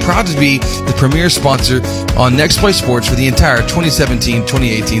 proud to be the premier sponsor on Next Play Sports for the entire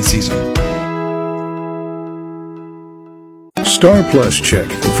 2017-2018 season. Star Plus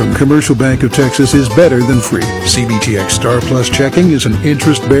checking from Commercial Bank of Texas is better than free. CBTX Star Plus checking is an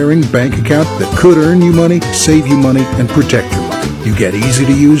interest-bearing bank account that could earn you money, save you money, and protect your money. You get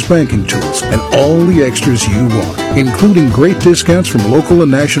easy-to-use banking tools and all the extras you want, including great discounts from local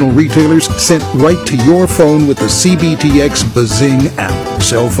and national retailers sent right to your phone with the CBTX Bazing app.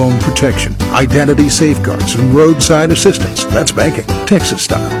 Cell phone protection, identity safeguards, and roadside assistance. That's banking, Texas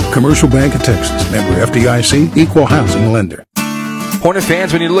style. Commercial Bank of Texas. Member FDIC, Equal Housing Lender. Hornet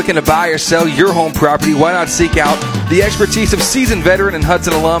fans, when you're looking to buy or sell your home property, why not seek out the expertise of seasoned veteran and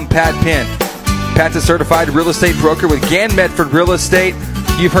Hudson alum Pat Penn. Pat's a certified real estate broker with Gann Medford Real Estate.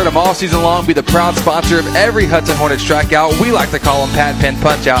 You've heard him all season long be the proud sponsor of every Hudson Hornet strikeout. We like to call them Pat Penn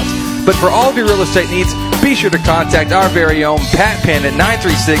punch-outs. But for all of your real estate needs, be sure to contact our very own Pat Penn at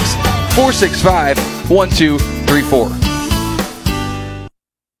 936-465-1234.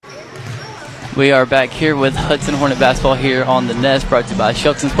 We are back here with Hudson Hornet basketball here on the Nest, brought to you by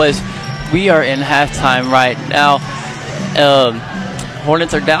Shelton's Place. We are in halftime right now.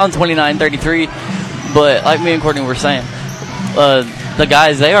 Hornets are down 29-33, but like me and Courtney were saying, the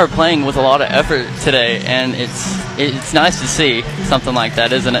guys, they are playing with a lot of effort today, and it's nice to see something like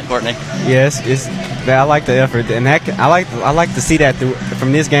that, isn't it, Courtney? Yes, I like the effort, and that I like to see that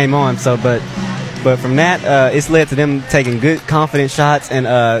from this game on. So, but from that, it's led to them taking good, confident shots and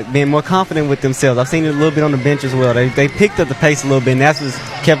being more confident with themselves. I've seen it a little bit on the bench as well. They picked up the pace a little bit, and that's what's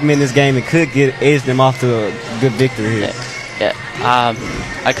kept them in this game and could edge them off to a good victory here. Yeah.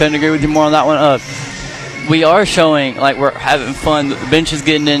 I couldn't agree with you more on that one. We are showing like we're having fun. The bench is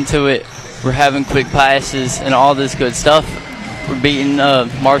getting into it. We're having quick passes and all this good stuff. We're beating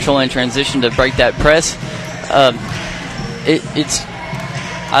Marshall in transition to break that press. It's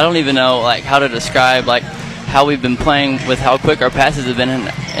I don't even know like how to describe like how we've been playing with how quick our passes have been,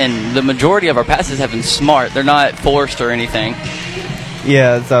 and the majority of our passes have been smart. They're not forced or anything.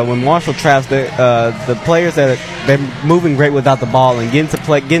 Yeah, so when Marshall traps the players they're moving great without the ball and getting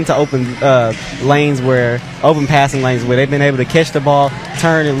to open open passing lanes where they've been able to catch the ball,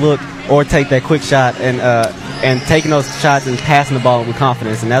 turn and look, or take that quick shot and taking those shots and passing the ball with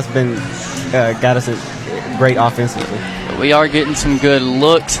confidence, and that's been got us great offensively. We are getting some good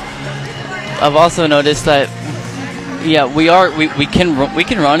looks. I've also noticed that we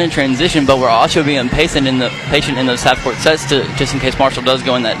can run in transition, but we're also being patient in those half court sets just in case Marshall does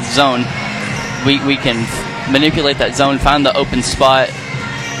go in that zone. We can manipulate that zone, find the open spot,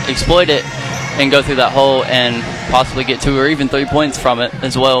 exploit it, and go through that hole and possibly get 2 or even 3 points from it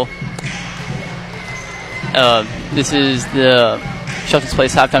as well. This is the Shelton's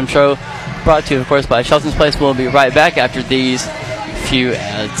Place halftime show, brought to you, of course, by Shelton's Place. We'll be right back after these few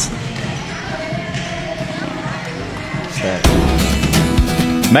ads.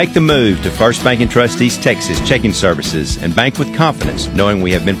 Make the move to First Bank & Trust East Texas checking services and bank with confidence, knowing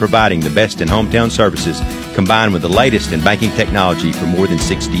we have been providing the best in hometown services combined with the latest in banking technology for more than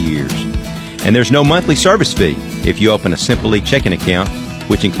 60 years. And there's no monthly service fee if you open a Simple E checking account,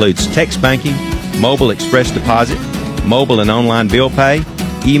 which includes text banking, mobile express deposit, mobile and online bill pay,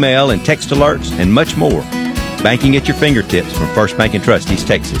 email and text alerts, and much more. Banking at your fingertips from First Bank & Trust East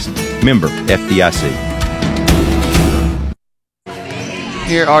Texas. Member FDIC.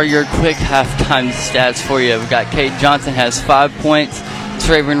 Here are your quick halftime stats for you. We've got Cade Johnson has 5 points.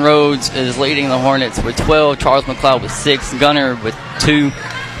 Traven Rhodes is leading the Hornets with 12. Charles McLeod with 6. Gunner with 2.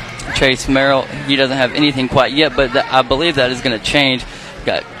 Chase Merrill, he doesn't have anything quite yet, but I believe that is going to change. We've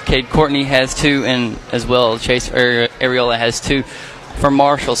got Cade Courtney has 2, and as well Chase Ariola has 2. For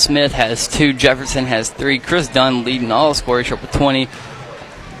Marshall, Smith has 2. Jefferson has 3. Chris Dunn leading all scorers with 20.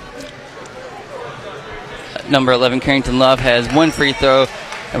 Number 11, Carrington Love, has 1 free throw.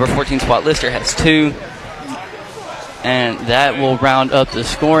 Number 14, Swat Lister, has 2. And that will round up the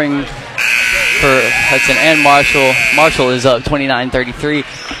scoring for Hudson and Marshall. Marshall is up 29-33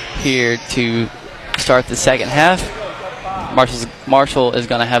 here to start the second half. Marshall is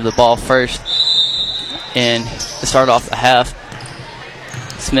going to have the ball first and start off the half.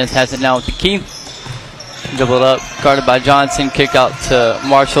 Smith has it now with the key. Dribbled up, guarded by Johnson. Kick out to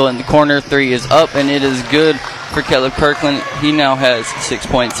Marshall in the corner. 3 is up, and it is good for Caleb Kirkland. He now has 6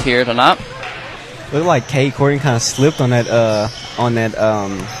 points here tonight. Looked like Cade Courtney kind of slipped on that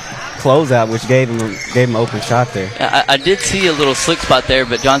closeout, which gave him an open shot there. I did see a little slick spot there,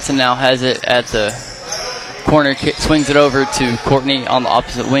 but Johnson now has it at the corner. Swings it over to Courtney on the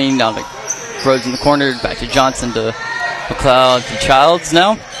opposite wing. Down to Rhodes in the corner. Back to Johnson to McLeod to Childs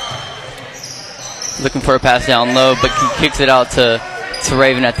now. Looking for a pass down low, but he kicks it out to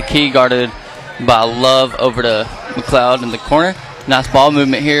Raven at the key, guarded by Love over to McLeod in the corner. Nice ball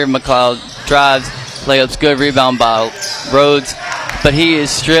movement here. McLeod drives, layup's good, rebound by Rhodes, but he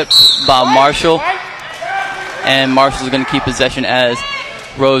is stripped by Marshall, and Marshall's going to keep possession as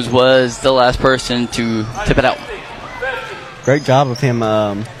Rhodes was the last person to tip it out. Great job of him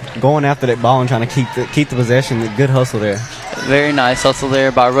going after that ball and trying to keep the possession. Good hustle there. Very nice hustle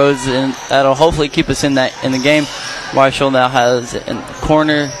there by Rhodes, and that'll hopefully keep us in the game. Marshall now has it in the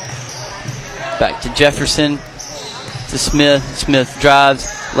corner. Back to Jefferson, to Smith. Smith drives,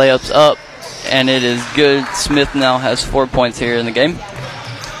 layups up, and it is good. Smith now has 4 points here in the game.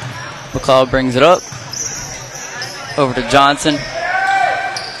 McLeod brings it up. Over to Johnson.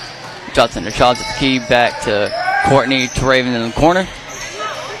 Johnson to Childs at the key. Back to Courtney, to Raven in the corner.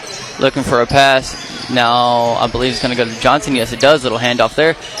 Looking for a pass. Now, I believe it's going to go to Johnson. Yes, it does. Little handoff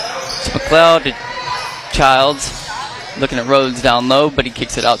there. It's McLeod to Childs. Looking at Rhodes down low, but he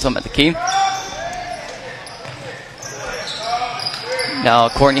kicks it out to him at the key. Now,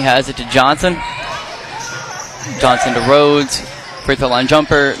 Courtney has it to Johnson. Johnson to Rhodes. Free throw line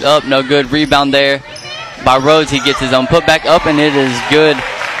jumper. Up, no good. Rebound there by Rhodes. He gets his own putback up, and it is good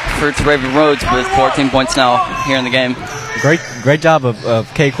for Raven Rhodes with 14 points now here in the game. Great job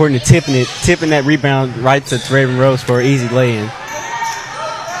of Cade Courtney tipping that rebound right to Raven Rhodes for an easy lay-in.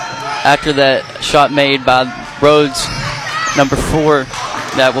 After that shot made by Rhodes, number 4,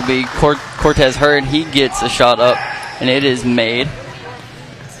 that will be Cortez Hurd. He gets a shot up, and it is made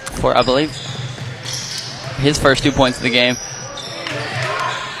for, I believe, his first 2 points of the game.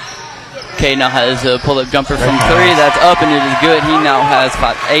 Cade now has a pull-up jumper from 3. That's up, and it is good. He now has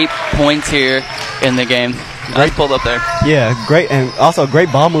 8 points here in the game. Nice pulled up there. Yeah, great, and also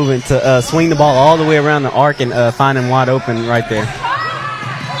great ball movement to swing the ball all the way around the arc and find him wide open right there.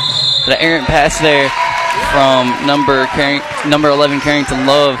 The errant pass there from number 11 Carrington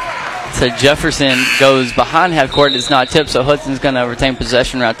Love to Jefferson goes behind half court. It's not tipped, so Hudson's going to retain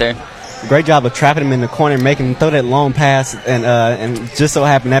possession right there. Great job of trapping him in the corner, making him throw that long pass, and just so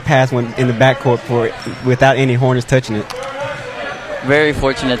happened that pass went in the backcourt without any Hornets touching it. Very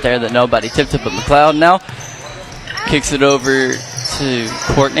fortunate there that nobody tipped it but McLeod now. Kicks it over to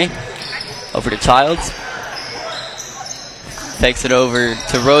Courtney, over to Childs. Takes it over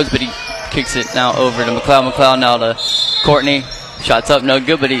to Rhodes, but he kicks it now over to McLeod. McLeod now to Courtney. Shots up, no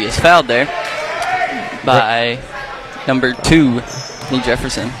good, but he is fouled there by number 2, Lee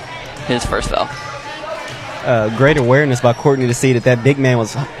Jefferson. His first foul. Great awareness by Courtney to see that big man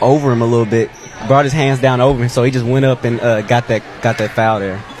was over him a little bit. Brought his hands down over him, so he just went up and got that foul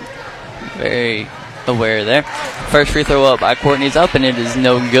there. Very aware there. First free throw up by Courtney's up, and it is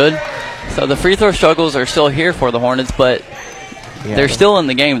no good. So the free throw struggles are still here for the Hornets, but they're still in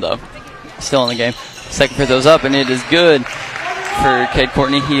the game, though. Still in the game. Second free throw's up, and it is good for Cade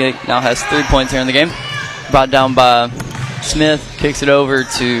Courtney. He now has 3 points here in the game. Brought down by Smith. Kicks it over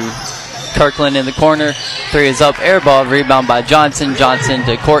to Kirkland in the corner. 3 is up. Air ball. Rebound by Johnson. Johnson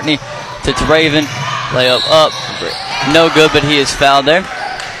to Courtney. To Raven. Layup up. No good, but he is fouled there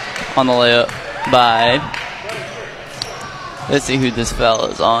on the layup by, let's see who this foul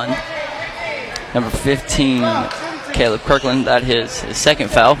is on. Number 15, Caleb Kirkland. That is his second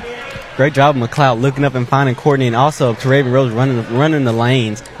foul. Great job of McLeod looking up and finding Courtney, and also to Raven Rose running the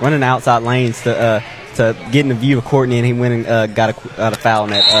lanes, running the outside lanes to get in the view of Courtney, and he went and got a foul in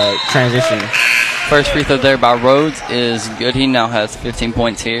that transition. First free throw there by Rhodes is good. He now has 15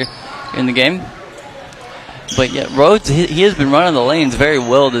 points here in the game. But yeah, Rhodes, he has been running the lanes very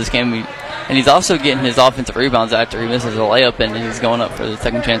well this game, and he's also getting his offensive rebounds after he misses a layup, and he's going up for the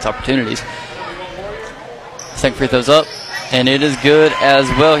second chance opportunities. Second free throw's up, and it is good as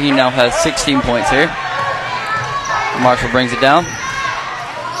well. He now has 16 points here. Marshall brings it down.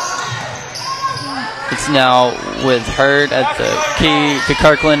 It's now with Hurd at the key to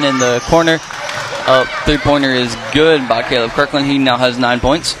Kirkland in the corner. Up, three-pointer is good by Caleb Kirkland. He now has 9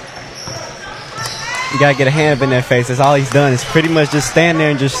 points. You got to get a hand up in their face. That's all he's done is pretty much just stand there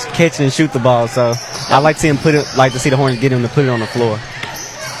and just catch and shoot the ball. So I like to see him like to see the Hornets get him to put it on the floor.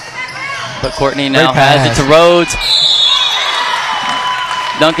 But Courtney now has it to Rhodes.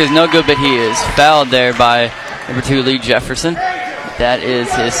 Dunk is no good, but he is fouled there by number 2, Lee Jefferson. That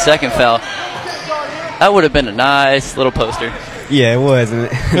is his second foul. That would have been a nice little poster. Yeah, it was, and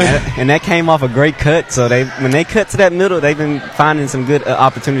that came off a great cut. So when they cut to that middle, they've been finding some good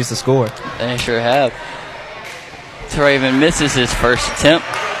opportunities to score. They sure have. Traven misses his first attempt.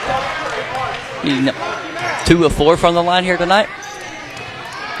 He's 2 of 4 from the line here tonight.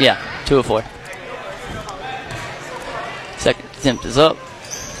 Yeah, 2 of 4. Second attempt is up,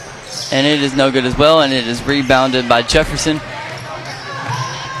 and it is no good as well, and it is rebounded by Jefferson.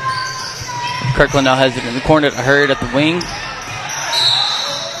 Kirkland now has it in the corner to Hurd at the wing.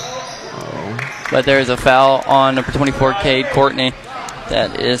 But there is a foul on number 24, Cade Courtney.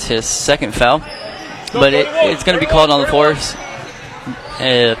 That is his second foul. But it's going to be called on the floor.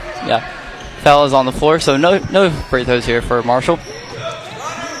 Foul is on the floor, so no free throws here for Marshall.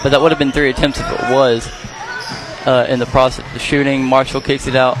 But that would have been 3 attempts if it was in the process of the shooting. Marshall kicks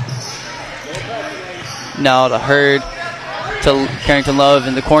it out. Now to Hurd. To Carrington Love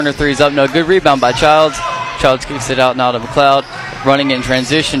in the corner. 3's up. No good. Rebound by Childs. Childs kicks it out now to McLeod. Running in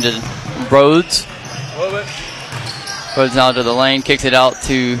transition to Rhodes. Rhodes now to the lane. Kicks it out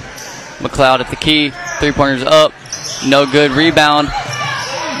to McLeod at the key. 3-pointers up. No good. Rebound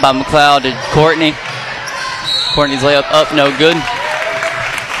by McLeod to Courtney. Courtney's layup up. No good.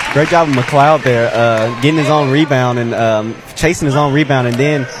 Great job of McLeod there. Getting his own rebound and chasing his own rebound and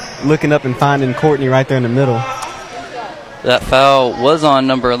then looking up and finding Courtney right there in the middle. That foul was on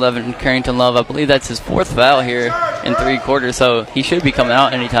number 11, Carrington Love. I believe that's his 4th foul here in 3 quarters, so he should be coming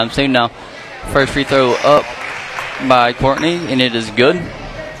out anytime soon now. First free throw up by Courtney, and it is good.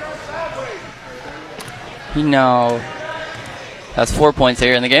 He now has 4 points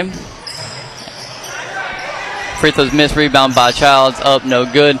here in the game. Free throws missed, rebound by Childs, up,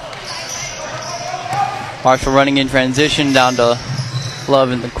 no good. Marshall running in transition down to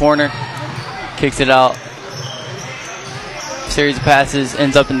Love in the corner. Kicks it out. Series of passes.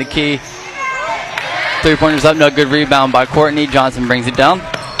 Ends up in the key. 3-pointers up. No good. Rebound by Courtney. Johnson brings it down.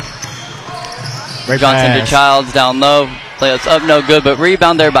 Great Johnson pass. to Childs down low. Layups up. No good. But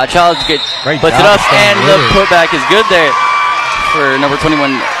rebound there by Childs. Great Puts it job up. staying And with the it. putback is good there for number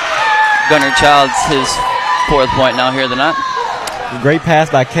 21, Gunnar Childs. His 4th point now here of the night. Great pass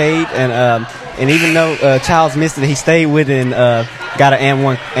by Cade, and even though Childs missed it, he stayed with it and got an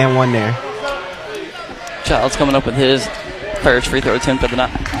and one there. Childs coming up with his first free throw attempt of the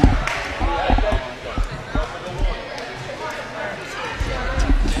night.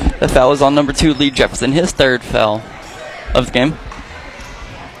 The foul was on number 2, Lee Jefferson, his 3rd foul of the game.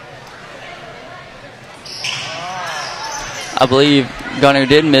 I believe Gunnar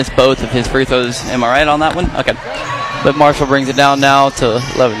did miss both of his free throws. Am I right on that one? Okay. But Marshall brings it down now to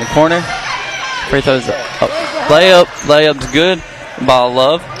Love in the corner. Free throws up. Layup's good by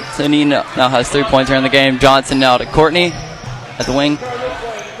Love. So he now has 3 points here in the game. Johnson now to Courtney at the wing.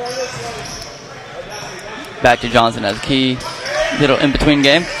 Back to Johnson as key. Little in-between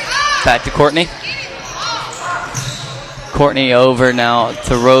game. Back to Courtney. Courtney over now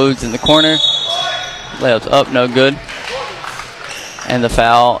to Rhodes in the corner. Layup's up, no good. And the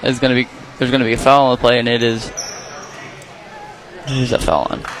foul is going to be, there's going to be a foul on the play, and it is, who's that foul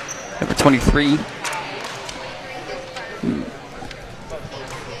on? Number 23.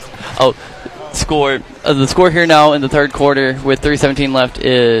 Oh, the score here now in the 3rd quarter with 3:17 left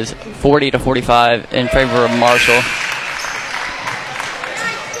is 40-45 in favor of Marshall.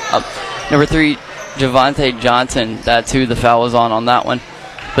 Number 3, Javante Johnson, that's who the foul was on that one.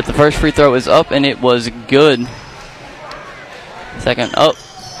 But the first free throw is up, and it was good. Second up.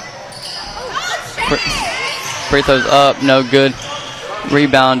 Free throws up, no good.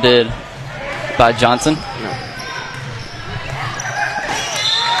 Rebounded by Johnson.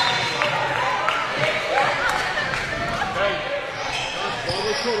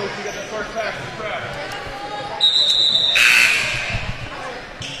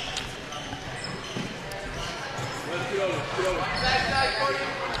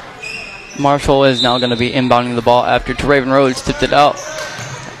 Marshall is now going to be inbounding the ball after Teraven Rhodes tipped it out.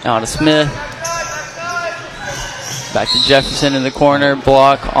 Now to Smith. Back to Jefferson in the corner.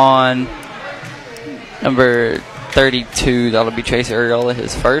 Block on number 32. That'll be Chase Ariola,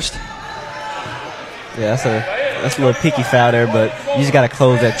 his first. Yeah, that's a little picky foul there, but you just got to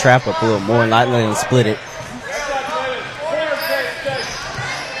close that trap up a little more and not let him split it.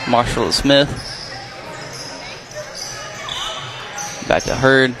 Marshall to Smith. Back to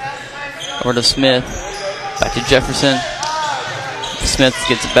Hurd. Over to Smith. Back to Jefferson. Smith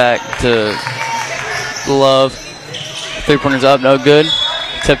gets it back to Love. 3-pointers up, no good.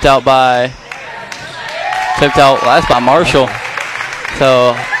 Tipped out last by Marshall.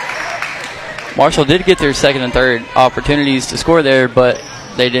 So Marshall did get their 2nd and 3rd opportunities to score there, but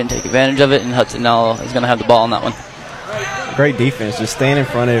they didn't take advantage of it, and Hudson now is going to have the ball on that one. Great defense, just staying in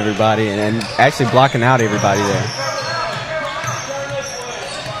front of everybody and actually blocking out everybody there.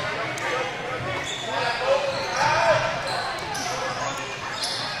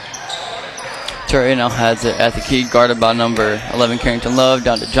 Terry now has it at the key, guarded by number 11, Carrington Love,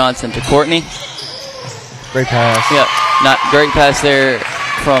 down to Johnson to Courtney. Great pass. Yep, not great pass there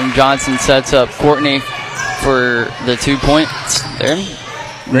from Johnson. Sets up Courtney for the 2 points there.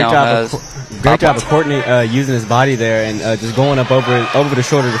 Great job of Courtney using his body there and just going up over the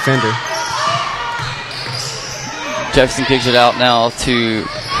shorter defender. Jefferson kicks it out now to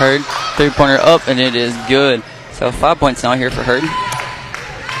Hurd. 3-pointer up, and it is good. So 5 points now here for Hurd.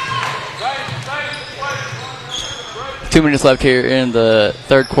 2 minutes left here in the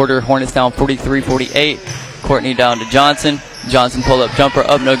 3rd quarter. Hornets down 43-48. Courtney down to Johnson. Johnson pull up jumper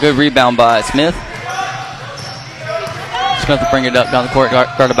up, no good. Rebound by Smith. Smith will bring it up down the court,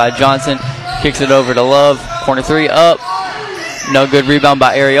 guarded by Johnson. Kicks it over to Love. Corner 3 up. No good. Rebound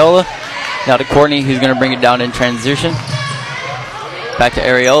by Ariola. Now to Courtney, who's going to bring it down in transition. Back to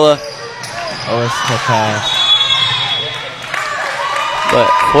Ariola. Oh, it's a tough pass. But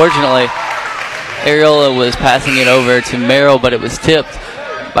fortunately, Ariola was passing it over to Merrill, but it was tipped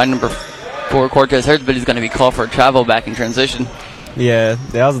by number 4, Cortez Hurd, but he's going to be called for a travel back in transition. Yeah,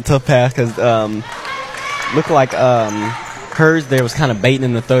 that was a tough pass because looked like Hurd there was kind of baiting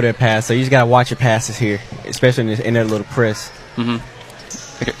him to throw that pass, so you just got to watch your passes here, especially in that little press. Mm-hmm.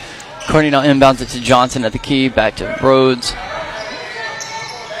 Okay. Courtney now inbounds it to Johnson at the key, back to Rhodes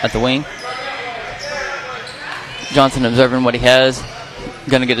at the wing. Johnson observing what he has.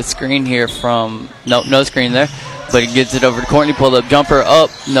 Going to get a screen here from, no screen there, but he gets it over to Courtney, pulled up jumper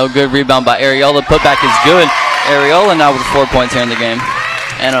up, no good. Rebound by Ariola, putback is good, Areola now with 4 points here in the game.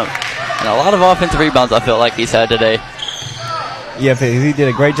 And a lot of offensive rebounds I feel like he's had today. Yeah, he did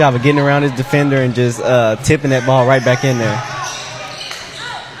a great job of getting around his defender and just tipping that ball right back in there.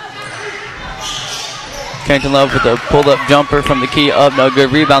 Carrington Love with a pulled-up jumper from the key up. No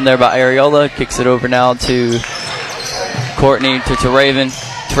good. Rebound there by Areola. Kicks it over now to Courtney, to Raven.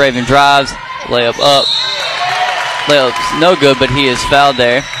 Raven drives. Layup up. Layup's no good, but he is fouled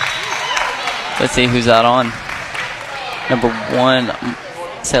there. Let's see who's out on. Number 1,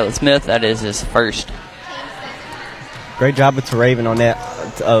 Taylor Smith. That is his first. Great job with Raven on that,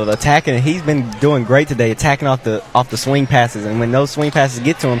 of attacking. He's been doing great today, attacking off the swing passes. And when those swing passes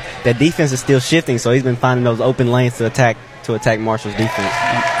get to him, that defense is still shifting. So he's been finding those open lanes to attack Marshall's defense.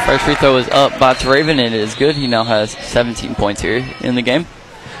 First free throw is up by Raven, and it is good. He now has 17 points here in the game.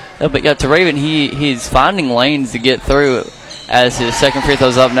 But yeah, Raven, he's finding lanes to get through as his second free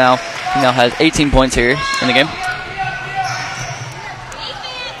throw's up now. He now has 18 points here in the game.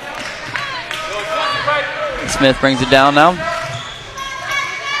 Smith brings it down now.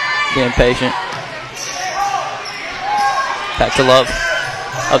 Being patient. Back to Love.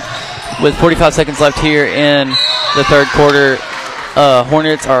 With 45 seconds left here in the third quarter,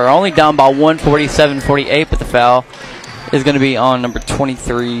 Hornets are only down by 147-48, but the foul is going to be on number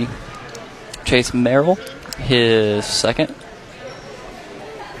 23, Chase Merrill, his second.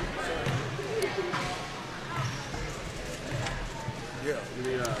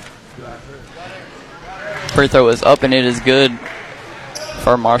 Free throw is up, and it is good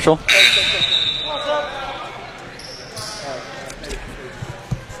for Marshall.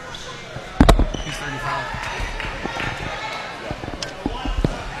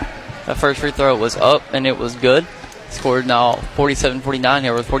 That first free throw was up, and it was good. Scored now 47-49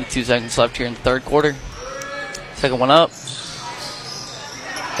 here with 42 seconds left here in the third quarter. Second one up.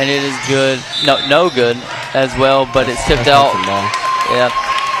 And it is good. No good as well, but it's tipped out. Yeah.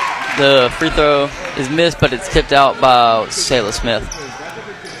 The free throw is missed, but it's tipped out by Taylor Smith.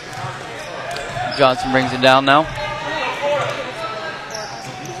 Johnson brings it down now.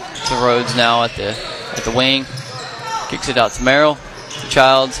 To Rhodes now at the wing. Kicks it out to Merrill. To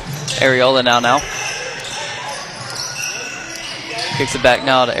Childs. Areola now. Kicks it back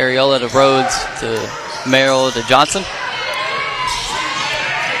now to Areola, to Rhodes, to Merrill, to Johnson.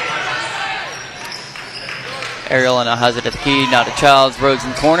 Areola now has it at the key. Now to Childs. Rhodes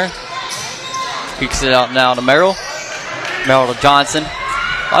in the corner. Kicks it out now to Merrill. Merrill to Johnson.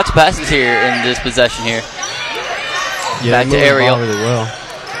 Lots of passes here in this possession here. Yeah, back to Areola. Really well.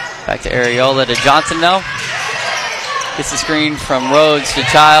 Back to Areola, to Johnson now. Gets the screen from Rhodes to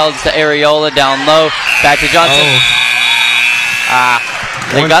Childs, to Areola, down low. Back to Johnson.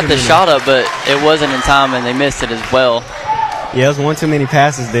 They got the shot up, but it wasn't in time, and they missed it as well. Yeah, it was one too many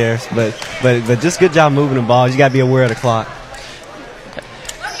passes there, but just good job moving the ball. You got to be aware of the clock.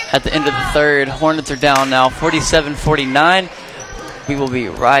 At the end of the third, Hornets are down now 47-49. We will be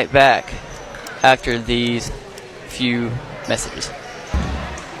right back after these few messages.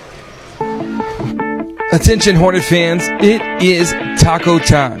 Attention Hornet fans, it is taco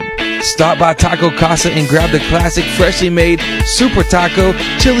time. Stop by Taco Casa and grab the classic freshly made Super Taco,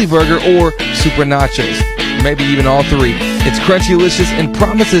 Chili Burger, or Super Nachos. Maybe even all three. It's crunchy-licious and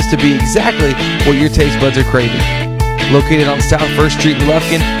promises to be exactly what your taste buds are craving. Located on South 1st Street in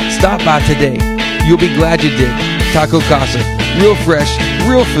Lufkin, stop by today. You'll be glad you did. Taco Casa. Real fresh,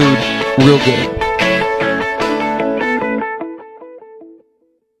 real food, real good.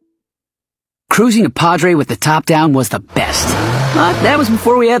 Cruising a Padre with the top down was the best. But that was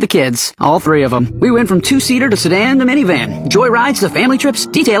before we had the kids, all three of them. We went from two-seater to sedan to minivan, joy rides to family trips,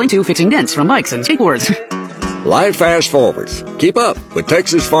 detailing to fixing dents from bikes and skateboards. Life fast forwards. Keep up with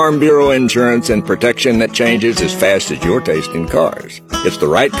Texas Farm Bureau insurance and protection that changes as fast as your taste in cars. It's the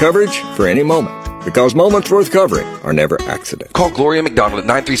right coverage for any moment, because moments worth covering are never accidents. Call Gloria McDonald at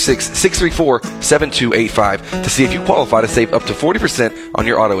 936-634-7285 to see if you qualify to save up to 40% on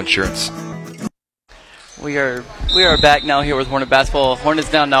your auto insurance. We are back now here with Hornet basketball.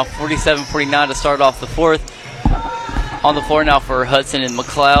 Hornets down now 47-49 to start off the fourth. On the floor now for Hudson and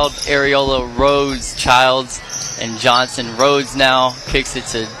McLeod, Areola, Rhodes, Childs, and Johnson. Rhodes now kicks it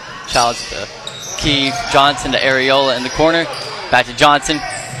to Childs to Keith. Johnson to Areola in the corner. Back to Johnson.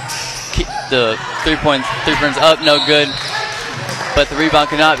 The three-points up, no good. But the rebound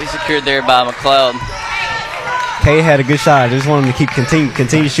could not be secured there by McLeod. Kay had a good shot. I just want him to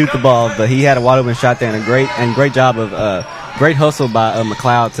continue to shoot the ball, but he had a wide open shot there, and a great job of great hustle by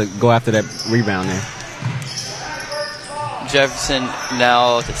McLeod to go after that rebound there. Jefferson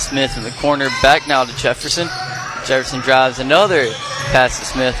now to Smith in the corner. Back now to Jefferson. Jefferson drives another pass to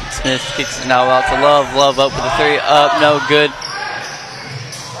Smith. Smith kicks it now out to Love. Love up with a 3. Up, no good.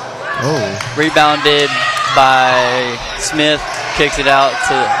 Oh. Rebounded by Smith. Kicks it out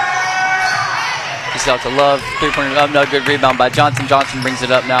to Love. 3-pointer up, no good. Rebound by Johnson. Johnson brings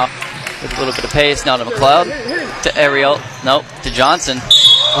it up now with a little bit of pace. Now to McLeod. To Ariel. Nope. To Johnson.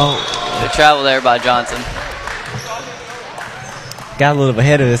 Oh. Good travel there by Johnson. Got a little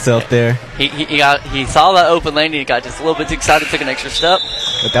ahead of himself there. He saw that open lane. He got just a little bit too excited. Took an extra step.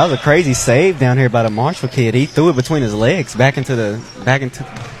 But that was a crazy save down here by the Marshall kid. He threw it between his legs back to the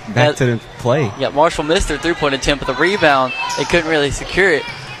play. Yeah, Marshall missed their 3-point attempt with a rebound. They couldn't really secure it.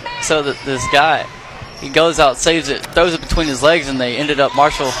 So this guy, he goes out, saves it, throws it between his legs, and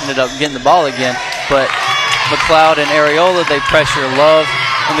Marshall ended up getting the ball again. But McLeod and Areola, they pressure Love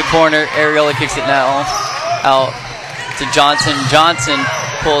in the corner. Areola kicks it now out to Johnson. Johnson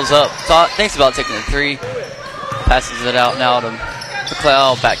pulls up, thinks about taking a 3, passes it out now to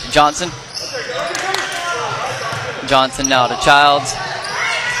McLeod, back to Johnson. Johnson now to Childs,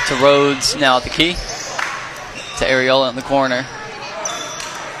 to Rhodes, now at the key, to Areola in the corner.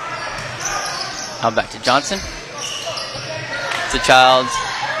 Now back to Johnson, to Childs,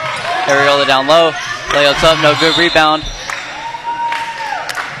 Areola down low, layups up, no good. Rebound.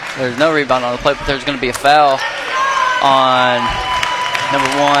 There's no rebound on the play, but there's going to be a foul on number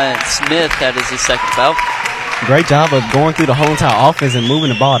 1, Smith. That is his second foul. Great job of going through the whole entire offense and moving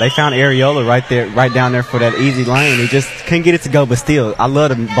the ball. They found Areola right down there for that easy lane. He just couldn't get it to go, but still, I love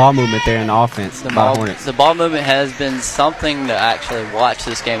the ball movement there in the offense by the Hornets. The ball movement has been something to actually watch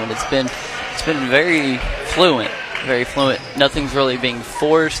this game, and it's been very fluent, very fluent. Nothing's really being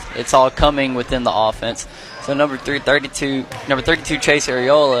forced. It's all coming within the offense. So number 32 Chase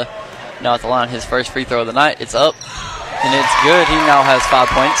Areola now at the line, his first free throw of the night. It's up, and it's good. He now has 5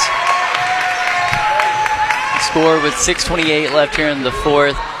 points. Score with 6:28 left here in the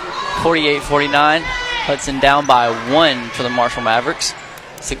fourth, 48-49. Hudson down by 1 for the Marshall Mavericks.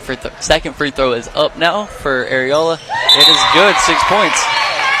 Second free throw is up now for Areola. It is good, 6 points.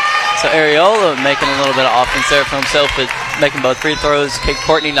 So Areola making a little bit of offense there for himself, but making both free throws. Kate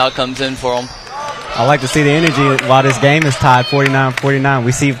Courtney now comes in for him. I like to see the energy while this game is tied 49-49.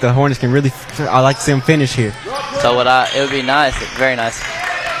 We see if the Hornets can really, I like to see them finish here. So it would be nice, very nice.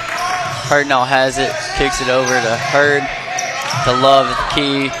 Hurd now has it, kicks it over to Hurd, to Love at the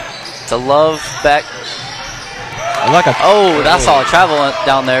key, to Love back. That's all travel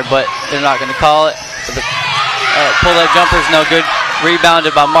down there, but they're not going to call it. Pull that jumper's no good.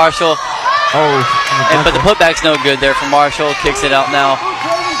 Rebounded by Marshall. But the putback's no good there for Marshall. Kicks it out now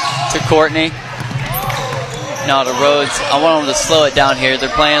to Courtney. Now to Rhodes. I want them to slow it down here. They're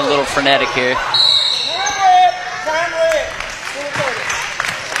playing a little frenetic here.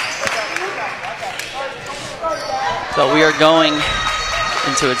 So we are going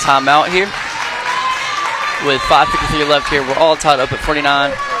into a timeout here with 5:53 left here. We're all tied up at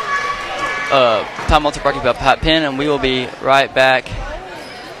 49. Timeouts are brought to you by Pat Penn, and we will be right back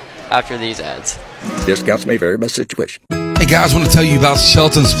after these ads. Discounts may vary by situation. Hey guys, I want to tell you about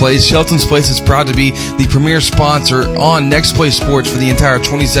Shelton's Place. Shelton's Place is proud to be the premier sponsor on Next Play Sports for the entire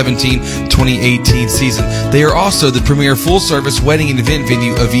 2017-2018 season. They are also the premier full-service wedding and event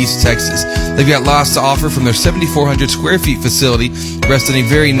venue of East Texas. They've got lots to offer from their 7,400 square feet facility, rest in a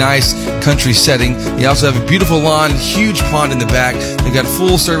very nice country setting. They also have a beautiful lawn, huge pond in the back. They've got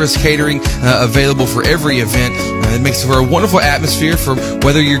full-service catering available for every event. It makes for a wonderful atmosphere for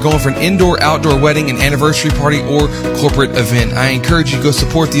whether you're going for an indoor-outdoor wedding, an anniversary party, or corporate event. I encourage you to go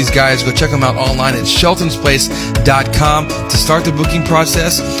support these guys. Go check them out online at sheltonsplace.com to start the booking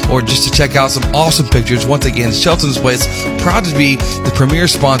process or just to check out some awesome pictures. Once again, Shelton's Place, proud to be the premier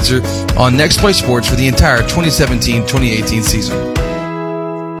sponsor on Next Play Sports for the entire 2017-2018 season.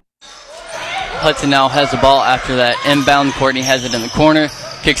 Hudson now has the ball after that inbound. Courtney has it in the corner.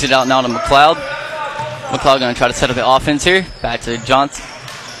 Kicks it out now to McLeod. McLeod going to try to set up the offense here. Back to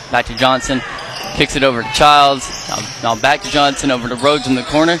Johnson. Kicks it over to Childs. Now back to Johnson, over to Rhodes in the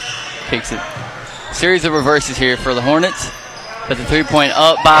corner. Kicks it. Series of reverses here for the Hornets. But the three-point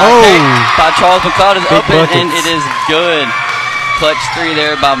up by Charles McLeod is up, and it is good. Clutch 3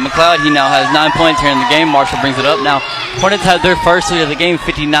 there by McLeod. He now has 9 points here in the game. Marshall brings it up. Now, Hornets have their first lead of the game,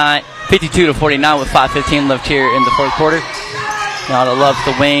 52-49 with 5:15 left here in the fourth quarter. Now to Love,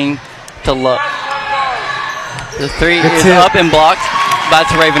 the wing, to Love. The three is up and blocked by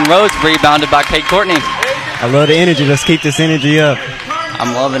Raven Rhodes, rebounded by Kate Courtney. I love the energy. Let's keep this energy up.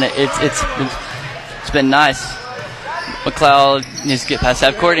 I'm loving it. It's been nice. McLeod needs to get past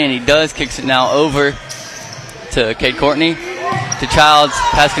half court, and he does. Kicks it now over to Kate Courtney. To Childs.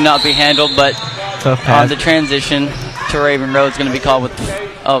 Pass cannot be handled, but on the transition, to Raven Road's going to be called with, the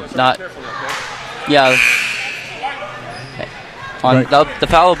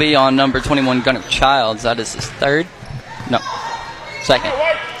foul will be on number 21, Gunnar Childs. That is his second.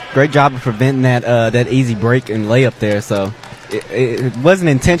 Great job of preventing that easy break and layup there. So it wasn't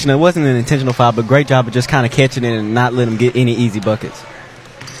intentional. It wasn't an intentional foul, but great job of just kind of catching it and not letting him get any easy buckets.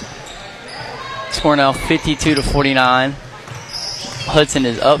 Score now 52-49. Hudson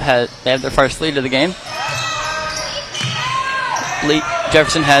is up. They have their first lead of the game.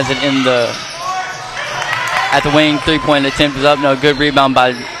 Jefferson has it at the wing. 3-point attempt is up. No good. Rebound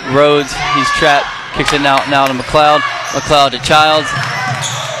by Rhodes. He's trapped. Kicks it now to McLeod. McLeod to Childs.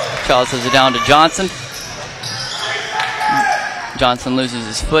 Childs has it down to Johnson. Johnson loses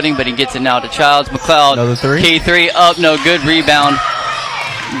his footing, but he gets it now to Childs. McLeod. Another three. Key three up. No good. Rebound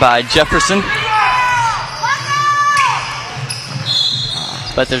by Jefferson.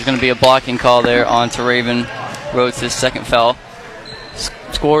 But there's going to be a blocking call there onto Raven Rhodes, his second foul.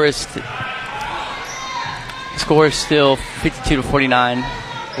 Score is still 52-49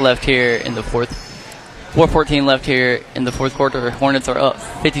 left here in the fourth. 4:14 left here in the fourth quarter. Hornets are up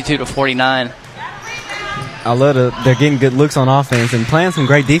 52-49. I love they're getting good looks on offense and playing some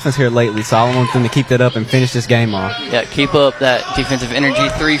great defense here lately, so I want them to keep that up and finish this game off. Yeah, keep up that defensive energy.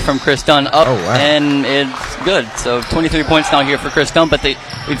 3 from Chris Dunn up, and it's good. So 23 points now here for Chris Dunn, but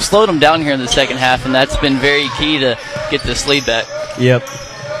we've slowed them down here in the second half, and that's been very key to get this lead back. Yep.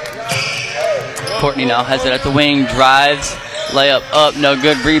 Courtney now has it at the wing, drives, layup up, no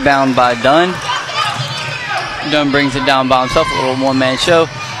good. Rebound by Dunn. Dunn brings it down by himself, a little one-man show.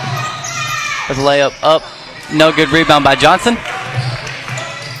 With a layup up. No good. Rebound by Johnson.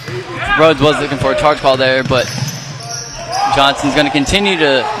 Rhodes was looking for a charge call there, but Johnson's going to continue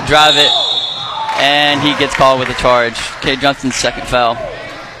to drive it, and he gets called with a charge. K. Johnson's second foul.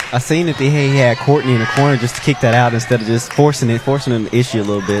 I seen that he had Courtney in the corner just to kick that out instead of just forcing him to issue a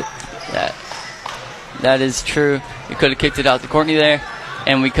little bit. That is true. We could have kicked it out to Courtney there,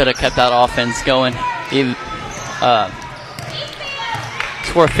 and we could have kept that offense going.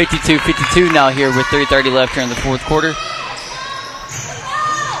 Score 52-52 now here with 3:30 left here in the fourth quarter.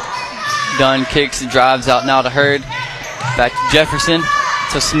 Dunn kicks, drives out now to Hurd. Back to Jefferson.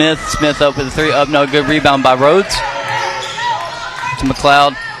 To Smith. Smith up with a 3. Up, no good. Rebound by Rhodes. To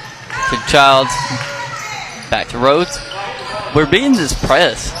McLeod. To Childs. Back to Rhodes. We're beating this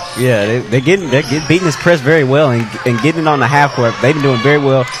press. Yeah, they're beating this press very well and getting it on the half court. They've been doing very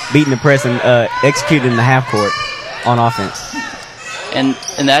well beating the press and executing the half court on offense. And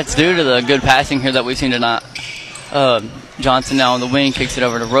that's due to the good passing here that we've seen tonight. Johnson now on the wing, kicks it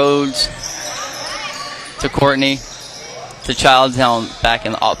over to Rhodes, to Courtney, to Childs down back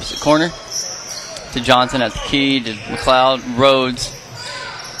in the opposite corner, to Johnson at the key, to McLeod, Rhodes,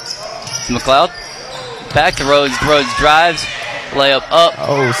 to McLeod, back to Rhodes. Rhodes drives, layup up.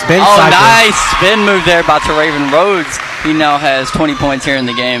 Spin cycle. Nice spin move there by Teraven Rhodes. He now has 20 points here in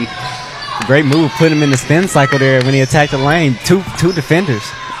the game. Great move, put him in the spin cycle there when he attacked the lane. Two defenders.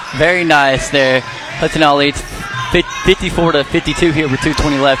 Very nice there. Hudson now leads 54-52 here with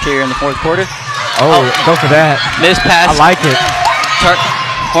 2:20 left here in the fourth quarter. Go for that. Missed pass. I like it.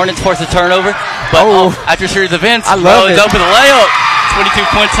 Hornets force a turnover, but after a series of events, Rhodes up with a layup. 22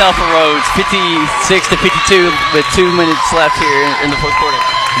 points now for Rhodes. 56-52 with 2 minutes left here in the fourth quarter.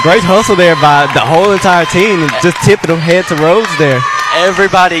 Great hustle there by the whole entire team. Just tipping them head to Rhodes there.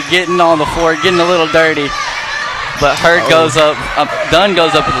 Everybody getting on the floor, getting a little dirty. But Hurd goes up. Dunn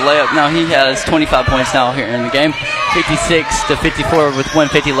goes up with a layup. Now he has 25 points now here in the game. 56-54 with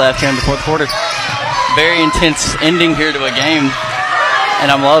 1:50 left here in the fourth quarter. Very intense ending here to a game, and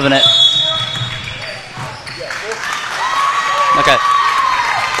I'm loving it. Okay.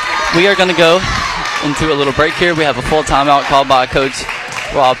 We are going to go into a little break here. We have a full timeout called by Coach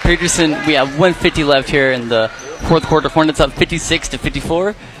Rob Peterson. We have 1:50 left here in the fourth quarter. Hornets up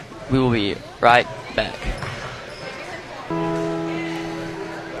 56-54. We will be right back.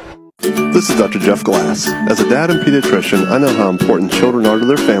 This is Dr. Jeff Glass. As a dad and pediatrician, I know how important children are to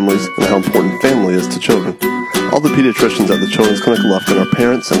their families and how important family is to children. All the pediatricians at the Children's Clinic Lufkin are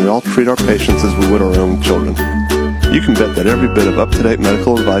parents, and we all treat our patients as we would our own children. You can bet that every bit of up-to-date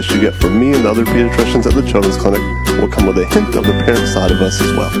medical advice you get from me and the other pediatricians at the Children's Clinic will come with a hint of the parent side of us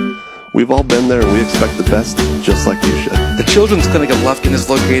as well. We've all been there, and we expect the best, just like you should. The Children's Clinic of Lufkin is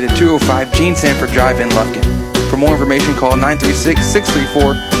located at 205 Gene Sanford Drive in Lufkin. For more information, call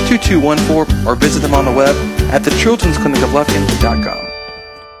 936-634-2214 or visit them on the web at thechildren'sclinicoflufkin.com.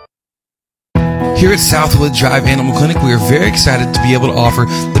 Here at Southwood Drive Animal Clinic, we are very excited to be able to offer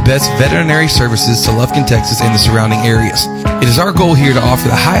the best veterinary services to Lufkin, Texas and the surrounding areas. It is our goal here to offer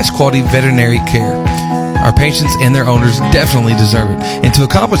the highest quality veterinary care. Our patients and their owners definitely deserve it. And to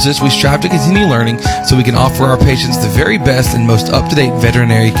accomplish this, we strive to continue learning so we can offer our patients the very best and most up-to-date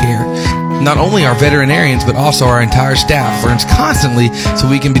veterinary care. Not only our veterinarians, but also our entire staff learns constantly so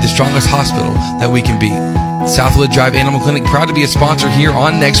we can be the strongest hospital that we can be. Southwood Drive Animal Clinic, proud to be a sponsor here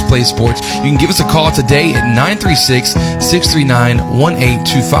on Next Play Sports. You can give us a call today at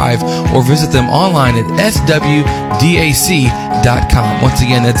 936-639-1825 or visit them online at swdac.com. Once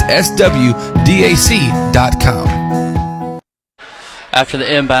again, that's swdac.com. After the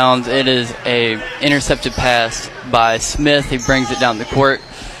inbounds, it is a intercepted pass by Smith. He brings it down the court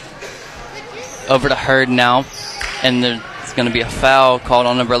over to Hurd now, and there's going to be a foul called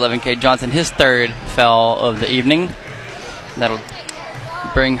on number 11, Cade Johnson, his third foul of the evening. That'll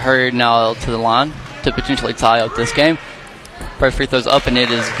bring Hurd now to the line to potentially tie up this game. First free throw's up, and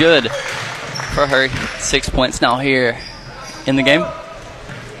it is good for Hurd. 6 points now here in the game.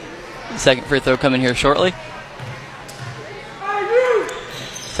 Second free throw coming here shortly.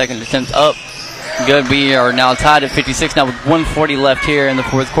 Second attempt up. Good. We are now tied at 56 now with 1:40 left here in the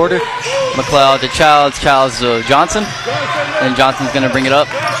fourth quarter. McLeod to Childs. Childs to Johnson. And Johnson's going to bring it up.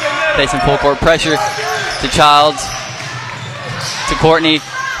 Facing full court pressure to Childs. To Courtney.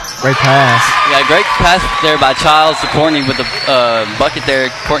 Great pass. Yeah, great pass there by Childs to Courtney with the bucket there.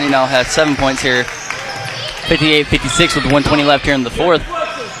 Courtney now has 7 points here. 58-56 with 1:20 left here in the fourth.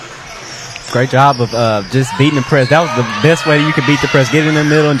 Great job of just beating the press. That was the best way you could beat the press. Get in the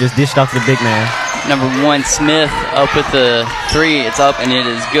middle and just dish it off to the big man. Number 1, Smith, up with the three. It's up, and it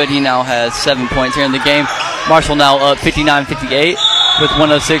is good. He now has 7 points here in the game. Marshall now up 59-58 with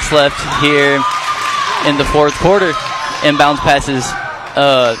 1:06 left here in the fourth quarter. Inbounds passes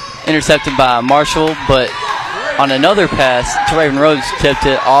intercepted by Marshall, but on another pass, Teraven Rhodes tipped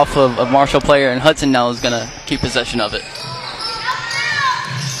it off of a Marshall player, and Hudson now is going to keep possession of it.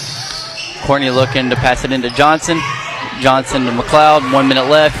 Courtney looking to pass it into Johnson. Johnson to McLeod. 1 minute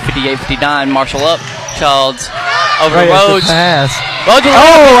left. 58-59. Marshall up. Childs over Rhodes. Pass. Rhodes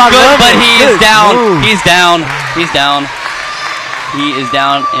good, but he is down. Move. He's down. He's down. He is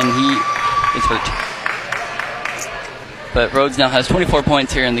down, and he is hurt. But Rhodes now has 24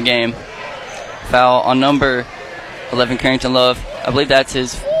 points here in the game. Foul on number 11, Carrington Love. I believe that's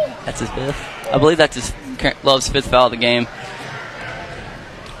his fifth. I believe that's his Love's fifth foul of the game.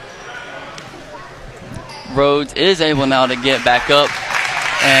 Rhodes is able now to get back up,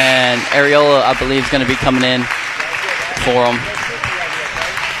 and Areola, I believe, is going to be coming in for him.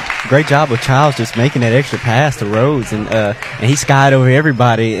 Great job with Childs just making that extra pass to Rhodes, and he skied over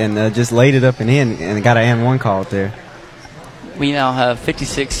everybody and just laid it up and in, and got an and one call there. We now have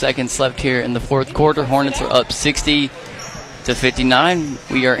 56 seconds left here in the fourth quarter. Hornets are up 60-59.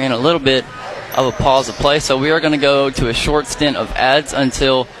 We are in a little bit of a pause of play, so we are going to go to a short stint of ads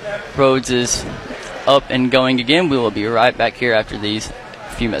until Rhodes is up and going again. We will be right back here after these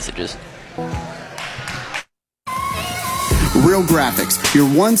few messages. Real Graphics, your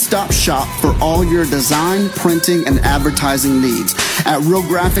one-stop shop for all your design, printing, and advertising needs. At Real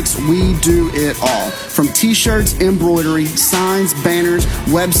Graphics, we do it all. From t-shirts, embroidery, signs, banners,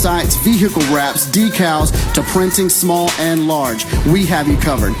 websites, vehicle wraps, decals, to printing small and large. We have you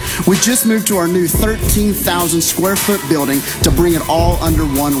covered. We just moved to our new 13,000 square foot building to bring it all under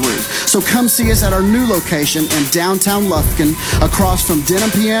one roof. So come see us at our new location in downtown Lufkin, across from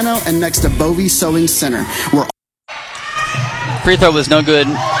Denim Piano and next to Bovie Sewing Center. We're Free throw was no good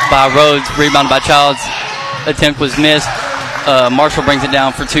by Rhodes. Rebound by Childs. Attempt was missed. Marshall brings it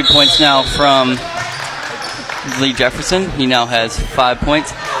down for 2 points now from Lee Jefferson. He now has 5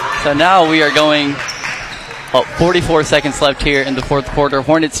 points. So now we are going 44 seconds left here in the fourth quarter.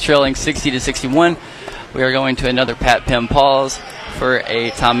 Hornets trailing 60-61. We are going to another Pat Pim pause for a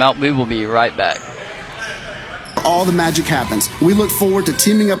timeout. We will be right back. All the magic happens. We look forward to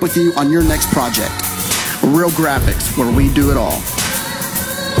teaming up with you on your next project. Real Graphics, where we do it all.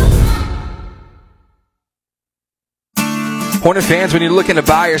 Hornet fans, when you're looking to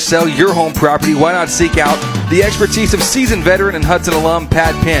buy or sell your home property, why not seek out the expertise of seasoned veteran and Hudson alum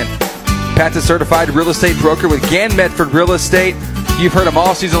Pat Penn. Pat's a certified real estate broker with Gann Medford Real Estate. You've heard him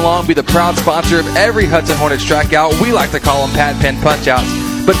all season long be the proud sponsor of every Hudson Hornet strikeout. We like to call them Pat Penn punch-outs.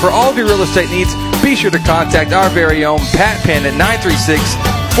 But for all of your real estate needs, be sure to contact our very own Pat Penn at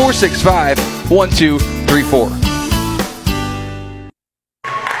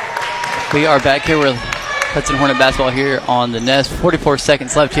 936-465-1234. We are back here with Hudson Hornet basketball here on the Nest. 44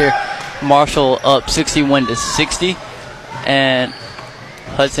 seconds left here. Marshall up 61-60, and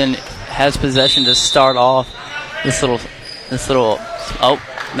Hudson has possession to start off this little. Oh,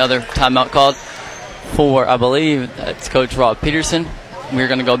 another timeout called for, I believe that's Coach Rob Peterson. We're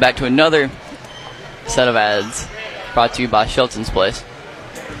going to go back to another set of ads brought to you by Shelton's Place.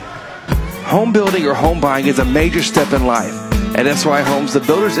 Home building or home buying is a major step in life. At SY Homes, the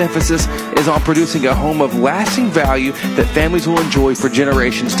builder's emphasis is on producing a home of lasting value that families will enjoy for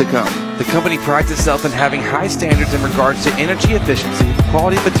generations to come. The company prides itself in having high standards in regards to energy efficiency,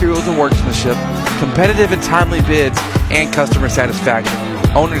 quality materials and workmanship, competitive and timely bids, and customer satisfaction.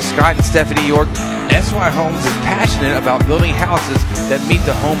 Owners Scott and Stephanie York, SY Homes is passionate about building houses that meet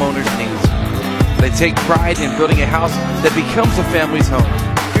the homeowner's needs. They take pride in building a house that becomes a family's home.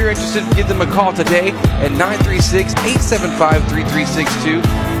 If you're interested, give them a call today at 936-875-3362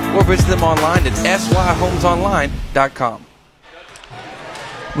 or visit them online at syhomesonline.com.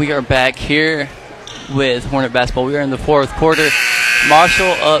 We are back here with Hornet basketball. We are in the fourth quarter.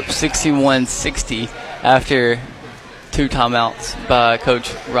 Marshall up 61-60 after 2 timeouts by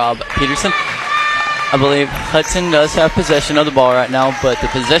Coach Rob Peterson. I believe Hudson does have possession of the ball right now, but the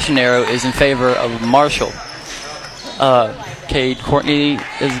possession arrow is in favor of Marshall. Cade Courtney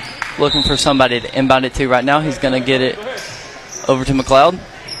is looking for somebody to inbound it to right now. He's going to get it over to McLeod.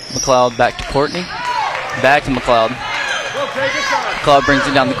 McLeod back to Courtney. Back to McLeod. McLeod brings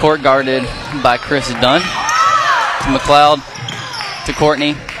it down the court, guarded by Chris Dunn. To McLeod. To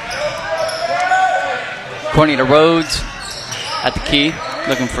Courtney. Courtney to Rhodes at the key,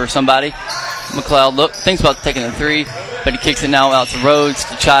 looking for somebody. McLeod thinks about taking a 3, but he kicks it now out to Rhodes,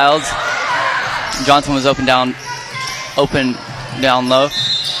 to Childs. Johnson was open down low.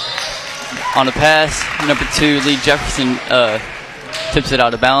 On the pass, number 2, Lee Jefferson tips it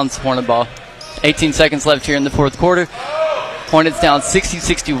out of bounds. Hornet ball. 18 seconds left here in the fourth quarter. Hornets down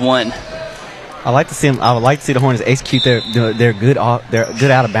 60-61. I would like to see the Hornets execute their good out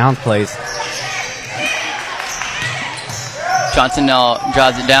of bounds plays. Johnson now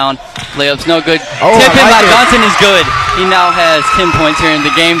drives it down. Layup's no good. Oh, Tip in by Johnson is good. He now has 10 points here in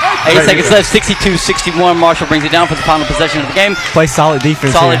the game. 8 seconds left, 62-61. Marshall brings it down for the final possession of the game. Play solid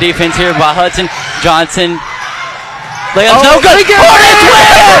defense. Solid defense here by Hudson. Johnson. Layup's no good. Hornets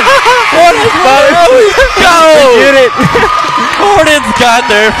win! Hornets go! Get it. Hornets got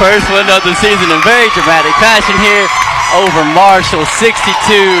their first win of the season in very dramatic fashion here over Marshall,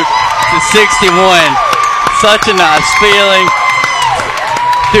 62-61. Such a nice feeling.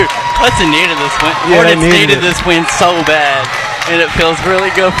 Dude, Hudson needed this win. Hornets needed this win so bad. And it feels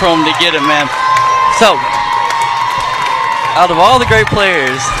really good for them to get it, man. So, out of all the great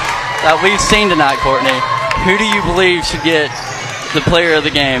players that we've seen tonight, Courtney, who do you believe should get the player of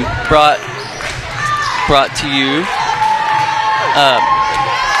the game brought to you?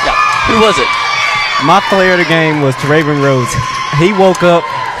 Who was it? My player of the game was Teraven Rhodes. He woke up.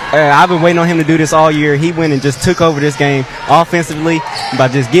 I've been waiting on him to do this all year. He went and just took over this game offensively by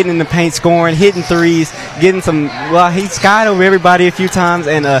just getting in the paint, scoring, hitting threes, getting some. Well, he skied over everybody a few times,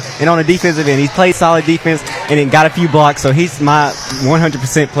 and on the defensive end, he's played solid defense and then got a few blocks. So he's my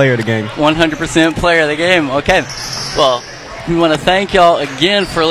 100% player of the game. 100% player of the game. Okay. Well, we want to thank y'all again for